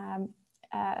these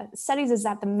studies is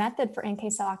that the method for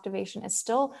NK cell activation is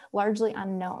still largely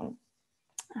unknown.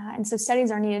 And so studies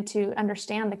are needed to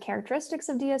understand the characteristics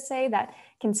of DSA that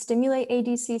can stimulate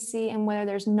ADCC and whether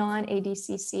there's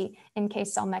non-ADCC NK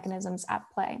cell mechanisms at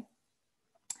play.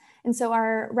 And so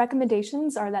our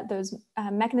recommendations are that those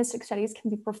mechanistic studies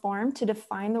can be performed to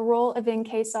define the role of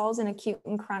NK cells in acute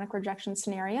and chronic rejection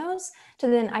scenarios, to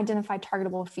then identify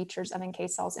targetable features of NK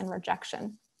cells in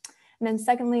rejection. And then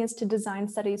secondly is to design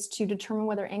studies to determine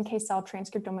whether NK cell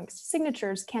transcriptomic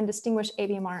signatures can distinguish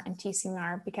ABMR and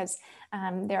TCMR, because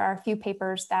there are a few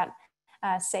papers that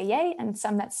say yay and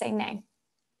some that say nay.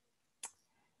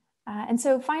 And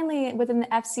so finally, within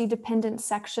the FC-dependent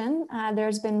section,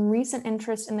 there's been recent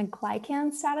interest in the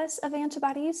glycan status of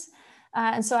antibodies.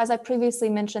 And so as I previously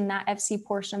mentioned, that FC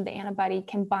portion of the antibody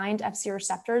can bind FC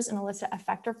receptors and elicit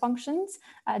effector functions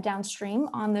downstream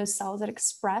on those cells that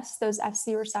express those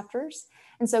FC receptors.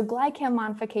 And so glycan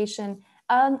modification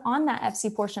on that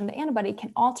FC portion of the antibody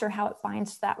can alter how it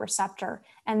binds to that receptor,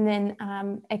 and then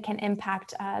it can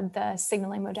impact the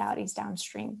signaling modalities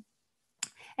downstream.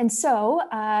 And so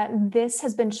this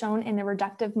has been shown in a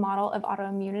reductive model of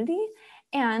autoimmunity,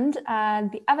 and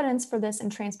the evidence for this in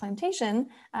transplantation,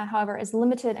 however, is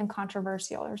limited and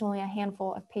controversial. There's only a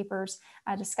handful of papers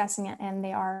discussing it, and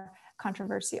they are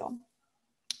controversial.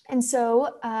 And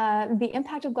so the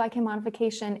impact of glycan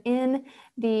modification in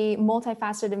the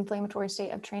multifaceted inflammatory state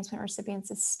of transplant recipients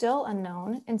is still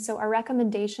unknown. And so our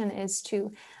recommendation is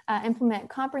to implement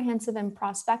comprehensive and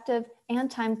prospective and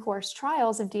time course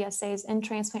trials of DSAs in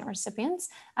transplant recipients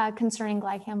concerning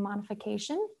glycan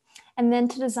modification, and then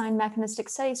to design mechanistic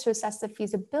studies to assess the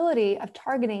feasibility of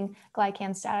targeting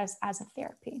glycan status as a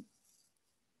therapy.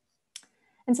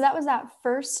 And so that was that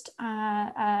first,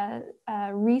 the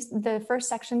first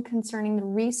section concerning the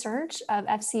research of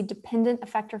FC-dependent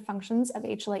effector functions of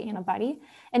HLA antibody.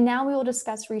 And now we will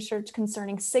discuss research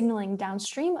concerning signaling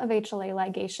downstream of HLA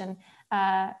ligation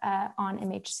on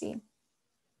MHC.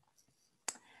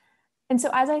 And so,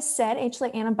 as I said,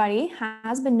 HLA antibody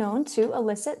has been known to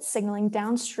elicit signaling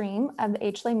downstream of the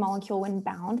HLA molecule when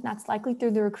bound. That's likely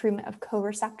through the recruitment of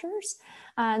co-receptors.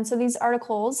 And so these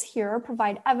articles here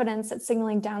provide evidence that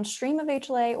signaling downstream of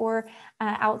HLA or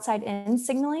outside in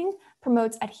signaling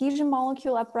promotes adhesion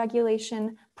molecule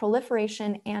upregulation,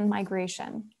 proliferation, and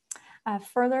migration.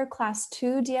 Further, class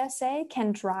 2 DSA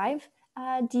can drive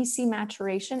DC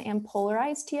maturation and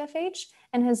polarize TFH,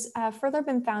 and has further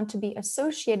been found to be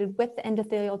associated with the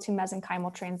endothelial to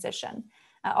mesenchymal transition,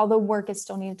 although work is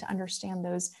still needed to understand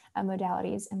those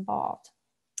modalities involved.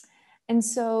 And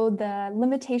so the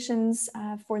limitations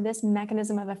for this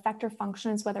mechanism of effector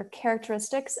function is whether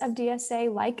characteristics of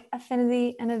DSA like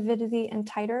affinity and avidity and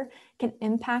titer can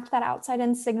impact that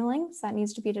outside-in signaling. So that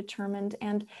needs to be determined.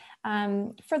 And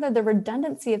further, the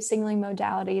redundancy of signaling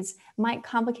modalities might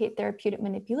complicate therapeutic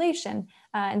manipulation.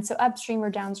 And so upstream or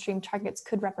downstream targets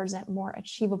could represent more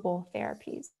achievable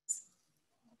therapies.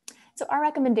 So our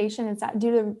recommendation is that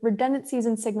due to redundancies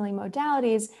in signaling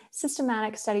modalities,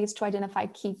 systematic studies to identify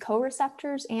key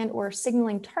co-receptors and or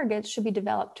signaling targets should be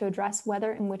developed to address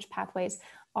whether and which pathways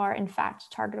are in fact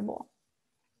targetable.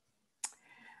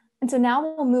 And so now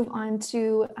we'll move on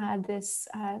to this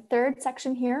third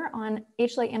section here on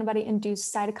HLA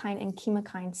antibody-induced cytokine and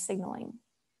chemokine signaling.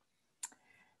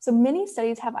 So many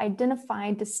studies have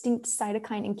identified distinct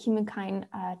cytokine and chemokine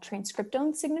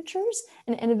transcriptome signatures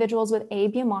in individuals with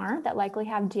ABMR that likely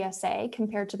have DSA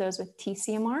compared to those with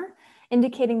TCMR,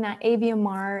 indicating that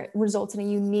ABMR results in a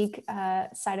unique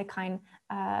cytokine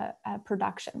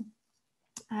production.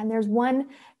 And there's one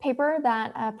paper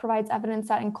that provides evidence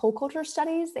that in cold culture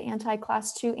studies, the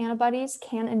anti-class 2 antibodies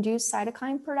can induce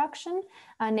cytokine production,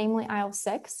 namely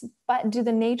IL-6, but due to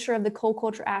the nature of the cold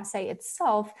culture assay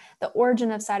itself, the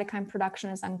origin of cytokine production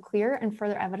is unclear, and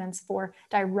further evidence for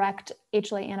direct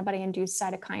HLA antibody-induced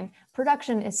cytokine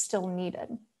production is still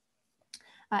needed.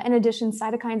 In addition,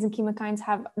 cytokines and chemokines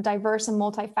have diverse and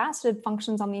multifaceted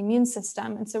functions on the immune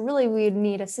system, and so really we would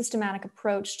need a systematic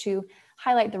approach to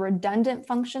highlight the redundant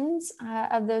functions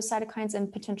of those cytokines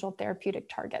and potential therapeutic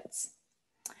targets.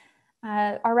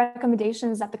 Our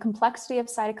recommendation is that the complexity of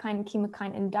cytokine and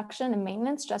chemokine induction and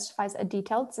maintenance justifies a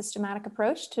detailed systematic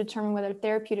approach to determine whether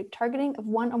therapeutic targeting of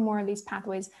one or more of these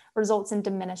pathways results in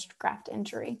diminished graft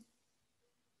injury.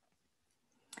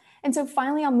 And so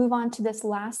finally, I'll move on to this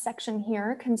last section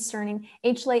here concerning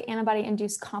HLA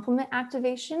antibody-induced complement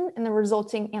activation and the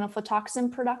resulting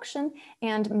anaphytoxin production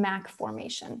and MAC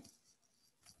formation.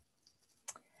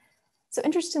 So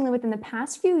interestingly, within the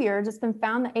past few years, it's been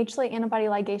found that HLA antibody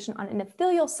ligation on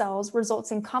endothelial cells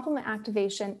results in complement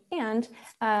activation and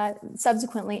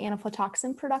subsequently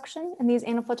anaphytoxin production. And these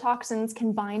anaphytoxins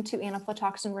can bind to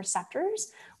anaphytoxin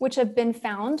receptors, which have been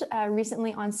found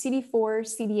recently on CD4,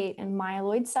 CD8, and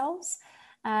myeloid cells,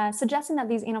 suggesting that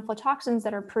these anaphytoxins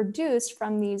that are produced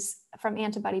from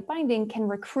antibody binding can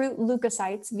recruit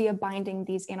leukocytes via binding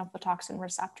these anaphytoxin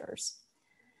receptors.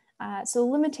 So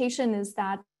the limitation is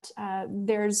that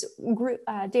there's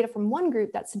data from one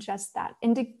group that suggests that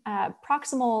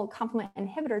proximal complement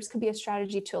inhibitors could be a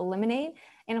strategy to eliminate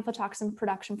anaphytoxin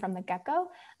production from the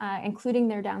get-go, including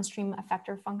their downstream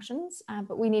effector functions.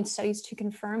 But we need studies to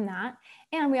confirm that.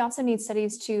 And we also need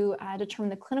studies to determine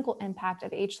the clinical impact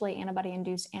of HLA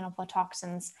antibody-induced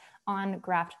anaphytoxins on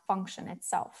graft function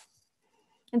itself.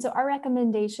 And so our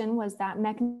recommendation was that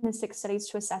mechanistic studies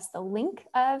to assess the link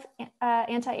of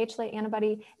anti-HLA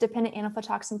antibody dependent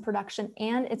anaphytoxin production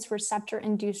and its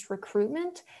receptor-induced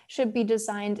recruitment should be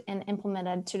designed and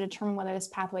implemented to determine whether this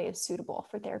pathway is suitable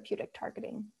for therapeutic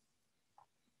targeting.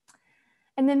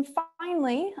 And then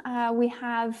finally, we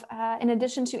have, in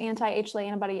addition to anti-HLA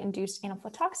antibody-induced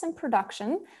anaphytoxin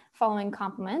production following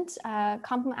complement,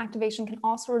 complement activation can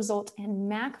also result in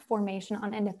MAC formation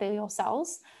on endothelial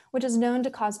cells, which is known to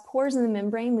cause pores in the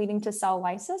membrane leading to cell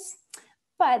lysis.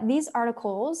 But these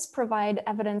articles provide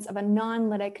evidence of a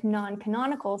non-lytic,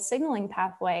 non-canonical signaling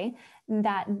pathway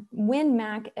that when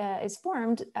MAC is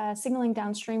formed, signaling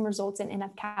downstream results in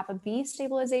NF-kappa B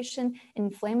stabilization,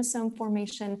 inflammasome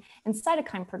formation, and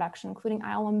cytokine production, including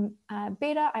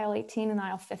IL-beta, IL-18, and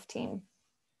IL-15.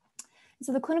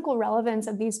 So the clinical relevance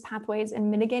of these pathways in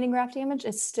mitigating graft damage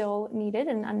is still needed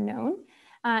and unknown.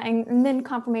 And then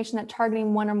confirmation that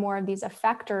targeting one or more of these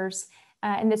effectors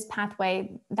in this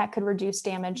pathway that could reduce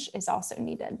damage is also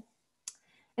needed.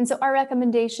 And so our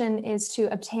recommendation is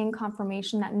to obtain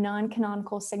confirmation that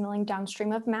non-canonical signaling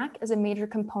downstream of MAC is a major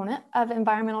component of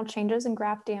environmental changes in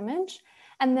graft damage.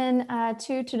 And then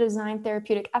two, to design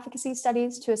therapeutic efficacy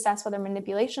studies to assess whether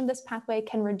manipulation of this pathway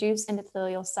can reduce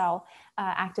endothelial cell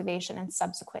activation and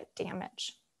subsequent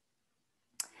damage.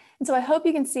 And so I hope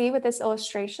you can see with this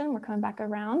illustration, we're coming back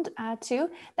around to,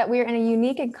 that we are in a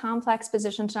unique and complex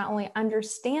position to not only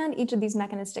understand each of these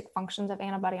mechanistic functions of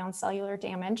antibody on cellular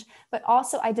damage, but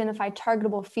also identify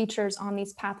targetable features on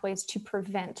these pathways to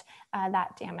prevent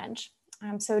that damage.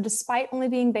 So despite only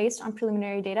being based on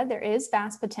preliminary data, there is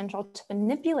vast potential to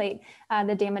manipulate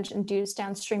the damage induced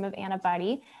downstream of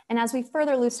antibody. And as we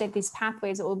further elucidate these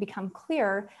pathways, it will become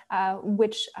clearer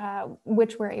which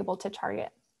we're able to target.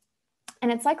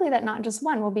 And it's likely that not just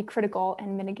one will be critical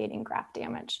in mitigating graft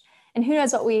damage. And who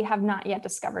knows what we have not yet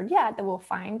discovered yet that we'll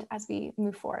find as we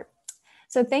move forward.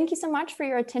 So thank you so much for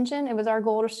your attention. It was our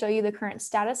goal to show you the current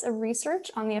status of research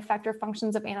on the effector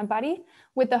functions of antibody,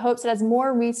 with the hopes that as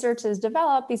more research is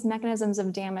developed, these mechanisms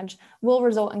of damage will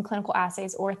result in clinical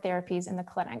assays or therapies in the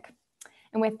clinic.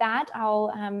 And with that,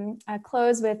 I'll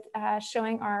close with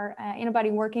showing our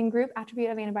antibody working group, attribute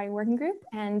of antibody working group,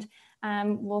 and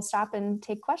we'll stop and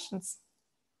take questions.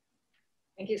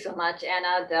 Thank you so much,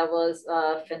 Anna. That was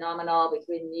phenomenal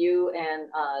between you and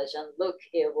Jean-Luc.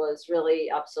 It was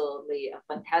really absolutely a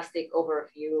fantastic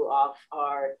overview of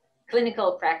our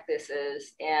clinical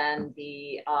practices and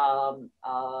the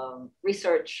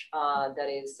research that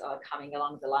is coming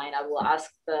along the line. I will ask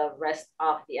the rest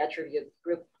of the attribute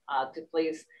group to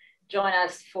please join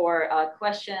us for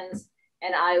questions.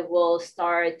 And I will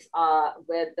start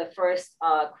with the first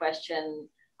question,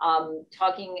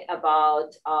 talking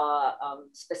about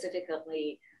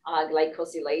specifically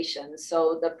glycosylation.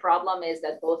 So the problem is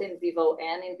that both in vivo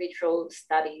and in vitro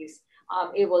studies,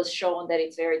 it was shown that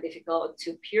it's very difficult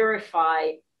to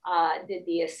purify the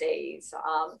DSAs.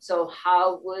 So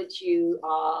how would you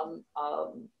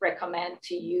recommend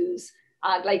to use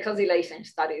glycosylation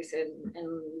studies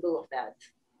in lieu of that?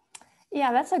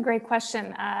 Yeah, that's a great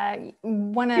question. As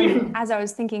I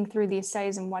was thinking through these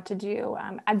studies and what to do,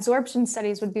 adsorption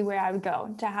studies would be where I would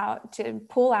go to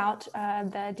pull out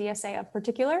the DSA of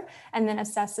particular and then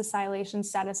assess the silation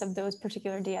status of those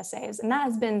particular DSAs. And that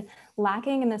has been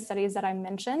lacking in the studies that I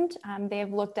mentioned. They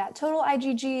have looked at total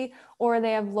IgG, or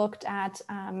they have looked at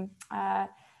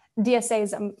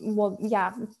DSAs, well,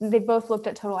 yeah, they both looked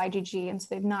at total IgG, and so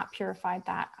they've not purified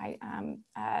that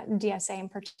DSA in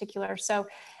particular. So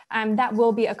that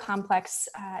will be a complex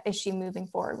issue moving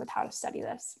forward with how to study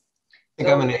this. I think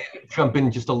I'm going to jump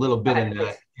in just a little bit in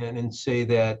that and say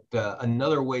that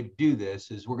another way to do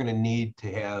this is we're going to need to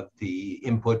have the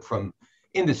input from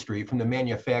industry, from the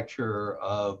manufacturer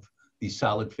of these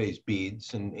solid phase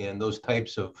beads, and those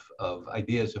types of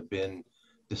ideas have been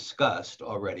discussed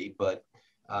already, but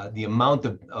the amount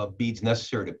of beads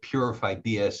necessary to purify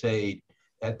DSA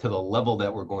to the level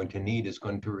that we're going to need is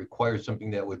going to require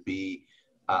something that would be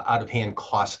out of hand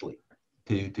costly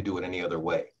to do it any other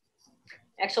way.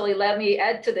 Actually, let me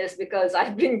add to this, because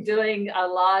I've been doing a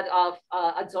lot of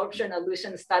adsorption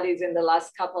elution studies in the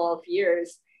last couple of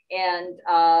years. And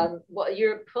what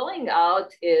you're pulling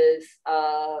out is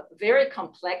very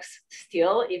complex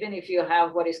still, even if you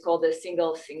have what is called the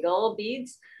single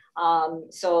beads.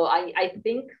 So I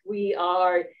think we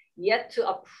are yet to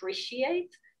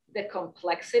appreciate the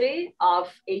complexity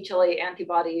of HLA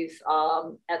antibodies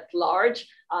at large,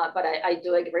 but I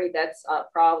do agree that's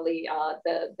probably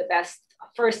the best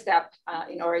first step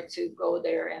in order to go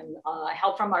there, and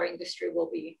help from our industry will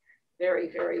be very,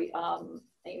 very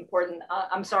important.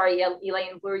 I'm sorry,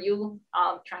 Elaine, were you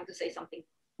trying to say something?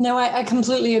 No, I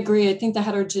completely agree. I think the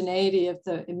heterogeneity of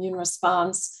the immune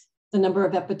response, the number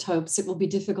of epitopes, it will be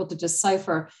difficult to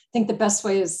decipher. I think the best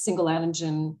way is single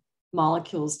antigen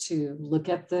molecules to look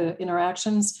at the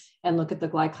interactions and look at the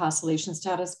glycosylation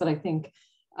status. But I think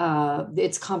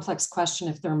it's a complex question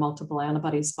if there are multiple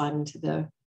antibodies binding to the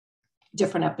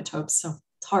different epitopes. So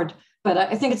it's hard, but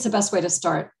I think it's the best way to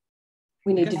start.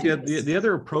 We need to do this. The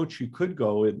other approach you could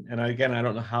go, and again, I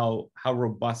don't know how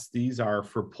robust these are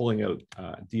for pulling out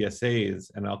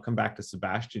DSAs, and I'll come back to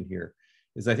Sebastian here,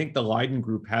 is I think the Leiden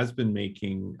group has been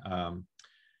making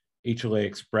HLA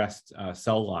expressed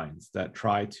cell lines that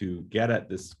try to get at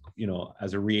this,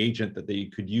 as a reagent that they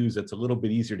could use. It's a little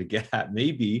bit easier to get at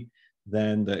maybe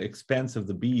than the expense of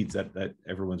the beads that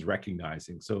everyone's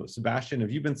recognizing. So Sebastian,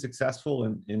 have you been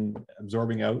successful in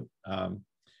absorbing out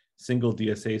single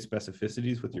DSA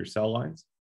specificities with your cell lines?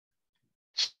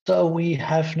 So we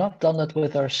have not done that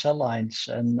with our cell lines,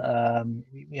 and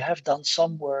we have done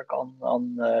some work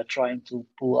on trying to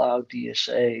pull out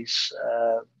DSAs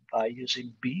by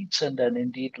using beads, and then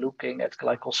indeed looking at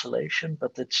glycosylation.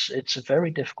 But it's a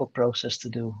very difficult process to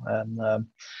do,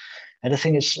 and the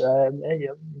thing is,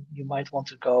 you might want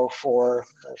to go for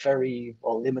a very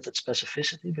limited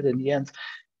specificity, but in the end,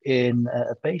 In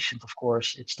a patient, of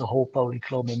course, it's the whole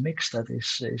polyclonal mix that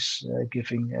is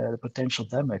giving the potential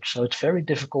damage. So it's very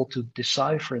difficult to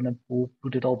decipher and then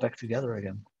put it all back together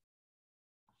again.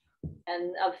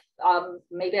 And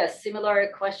maybe a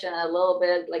similar question, a little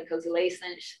bit like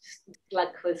cosylation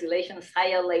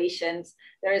sialations.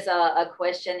 There's a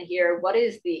question here. What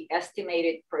is the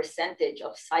estimated percentage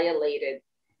of sialated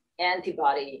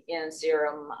antibody in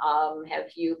serum?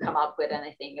 Have you come up with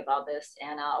anything about this,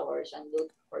 Anna or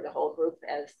Jean-Luc, or the whole group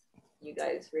as you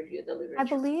guys reviewed the literature? I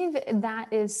believe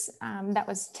that is that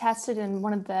was tested in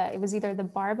one of the, it was either the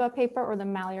Barba paper or the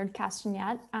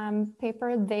Maillard-Castagnet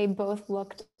paper. They both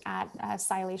looked at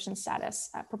sialation status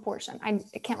proportion. I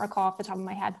can't recall off the top of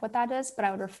my head what that is, but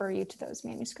I would refer you to those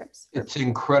manuscripts. It's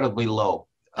incredibly low.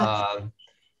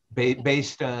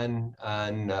 Based on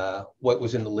what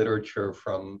was in the literature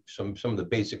from some of the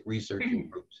basic researching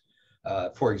groups.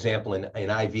 For example, in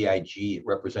IVIG, it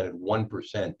represented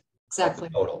 1% exactly.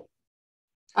 of the total.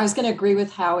 I was going to agree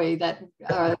with Howie that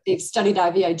they've studied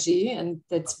IVIG and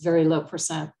it's very low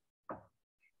percent.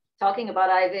 Talking about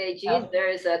IVIG, there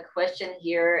is a question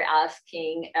here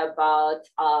asking about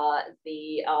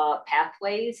the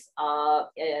pathways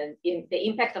and the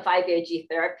impact of IVIG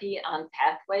therapy on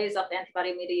pathways of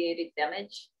antibody-mediated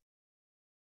damage.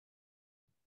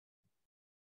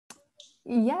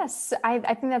 Yes, I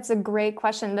think that's a great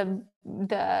question.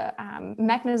 The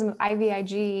mechanism of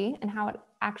IVIG and how it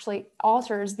actually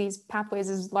alters these pathways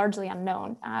is largely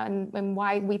unknown, and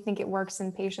why we think it works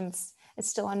in patients is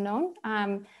still unknown.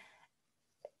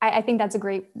 I think that's a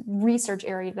great research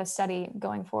area to study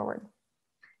going forward.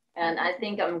 And I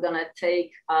think I'm gonna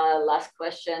take a last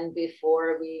question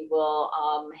before we will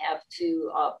have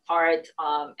to part,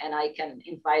 and I can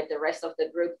invite the rest of the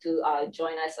group to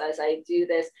join us as I do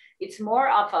this. It's more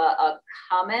of a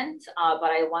comment,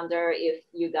 but I wonder if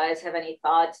you guys have any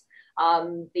thoughts.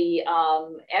 The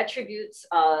attributes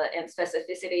and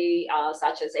specificity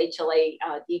such as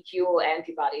HLA-DQ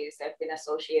antibodies have been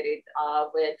associated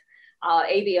with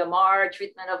ABMR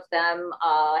treatment of them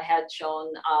had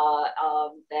shown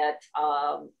that,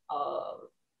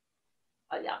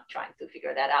 yeah, I'm trying to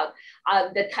figure that out.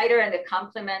 The titer and the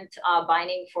complement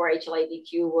binding for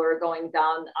HLA-DQ were going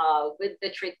down with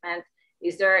the treatment.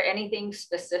 Is there anything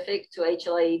specific to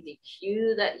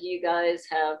HLA-DQ that you guys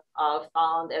have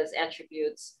found as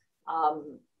attributes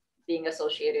being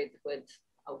associated with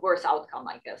a worse outcome,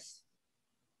 I guess?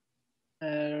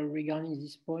 Regarding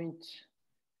this point,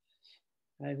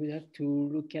 I would have to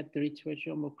look at the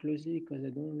literature more closely because I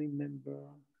don't remember,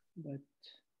 but.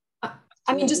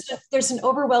 I mean, just there's an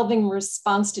overwhelming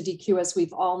response to DQ, as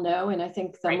we've all know, and I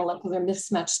think the molecular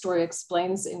mismatch story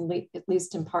explains at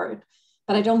least in part,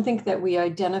 but I don't think that we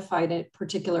identified a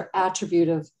particular attribute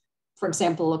of, for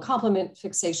example, a complement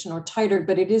fixation or titer,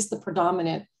 but it is the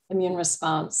predominant immune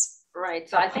response. Right,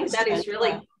 so I think that is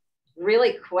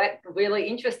really quick, really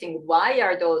interesting. Why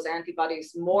are those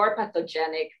antibodies more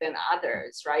pathogenic than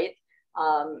others, right?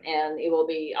 And it will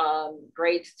be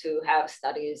great to have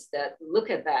studies that look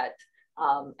at that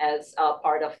as a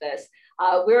part of this.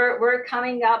 We're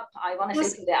coming up, I want to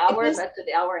say to the hour, but to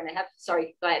the hour and a half.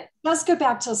 Sorry, go ahead. Let's go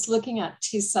back to us looking at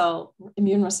T-cell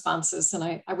immune responses. And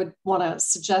I would want to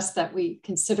suggest that we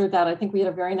consider that. I think we had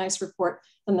a very nice report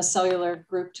from the cellular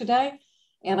group today.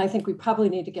 And I think we probably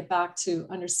need to get back to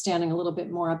understanding a little bit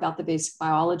more about the basic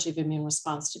biology of immune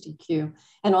response to DQ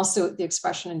and also the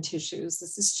expression in tissues.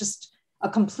 This is just a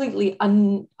completely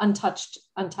untouched,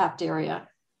 untapped area.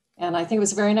 And I think it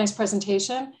was a very nice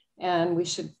presentation, and we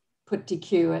should put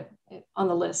DQ on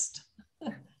the list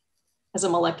as a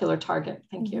molecular target.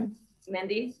 Thank you.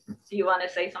 Mandy, do you want to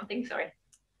say something? Sorry.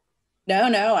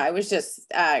 No, I was just,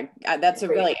 that's a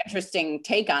really interesting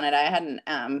take on it. I hadn't,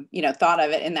 thought of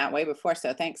it in that way before.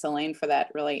 So thanks, Elaine, for that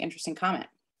really interesting comment.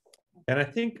 And I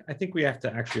think we have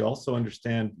to actually also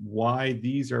understand why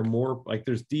these are more, like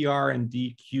there's DR and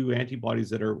DQ antibodies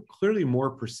that are clearly more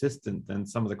persistent than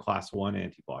some of the class 1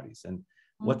 antibodies. And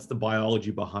what's the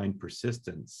biology behind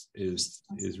persistence is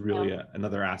really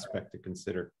another aspect to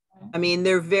consider. I mean,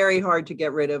 they're very hard to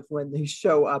get rid of when they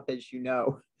show up, as you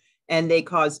know. And they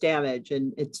cause damage,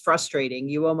 and it's frustrating.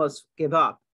 You almost give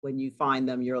up when you find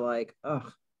them. You're like, oh.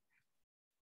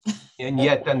 And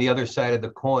yet, on the other side of the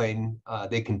coin,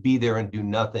 they can be there and do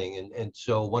nothing. And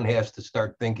so one has to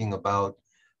start thinking about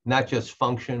not just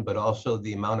function, but also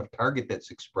the amount of target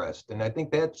that's expressed. And I think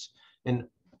that's an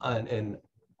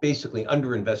basically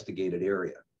under-investigated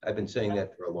area. I've been saying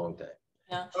that for a long time.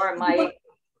 Yeah. Or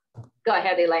go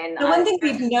ahead, Elaine.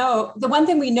 The one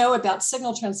thing we know about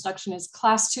signal transduction is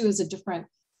class 2 is a different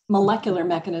molecular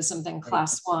mechanism than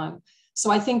class 1. So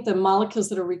I think the molecules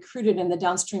that are recruited and the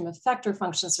downstream effector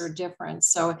functions are different.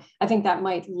 So I think that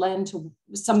might lend to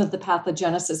some of the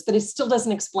pathogenesis, but it still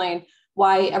doesn't explain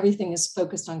why everything is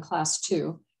focused on class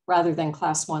 2 rather than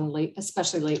class 1, late,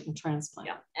 especially late in transplant.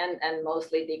 Yeah, and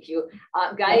mostly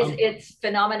DQ. Guys, it's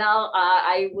phenomenal.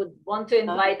 I would want to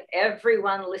invite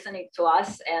everyone listening to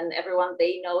us and everyone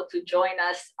they know to join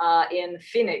us in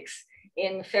Phoenix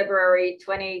in February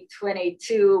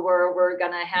 2022, where we're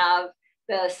gonna have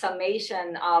the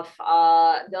summation of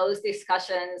those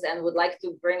discussions and would like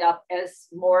to bring up as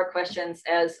more questions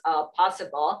as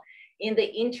possible. In the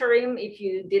interim, if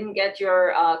you didn't get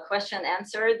your question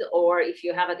answered, or if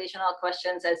you have additional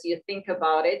questions as you think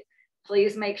about it,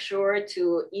 please make sure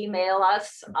to email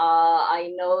us.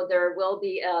 I know there will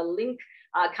be a link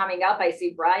coming up. I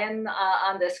see Brian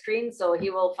on the screen, so he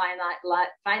will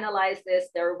finalize this.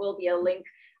 There will be a link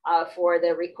for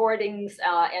the recordings,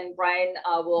 and Brian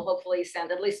will hopefully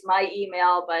send at least my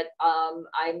email, but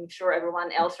I'm sure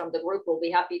everyone else from the group will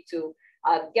be happy to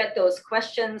get those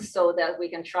questions so that we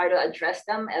can try to address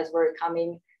them as we're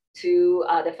coming to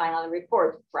the final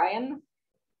report. Brian?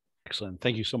 Excellent.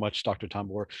 Thank you so much, Dr.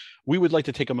 Tambur. We would like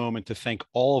to take a moment to thank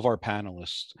all of our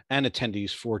panelists and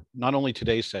attendees for not only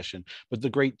today's session, but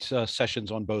the great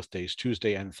sessions on both days,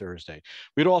 Tuesday and Thursday.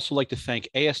 We'd also like to thank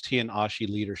AST and ABHI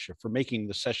leadership for making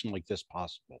the session like this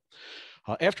possible.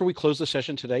 After we close the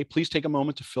session today, please take a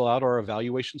moment to fill out our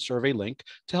evaluation survey link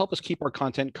to help us keep our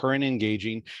content current and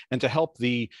engaging, and to help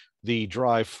the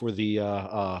drive for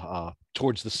the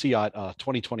towards the CIOT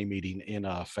 2020 meeting in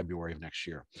February of next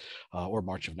year, or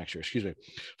March of next year, excuse me.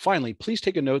 Finally, please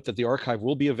take a note that the archive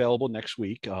will be available next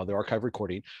week, the archive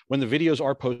recording. When the videos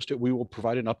are posted, we will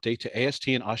provide an update to AST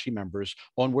and ABHI members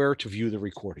on where to view the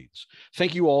recordings.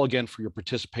 Thank you all again for your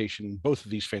participation in both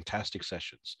of these fantastic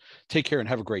sessions. Take care and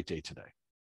have a great day today.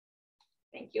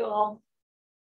 Thank you all.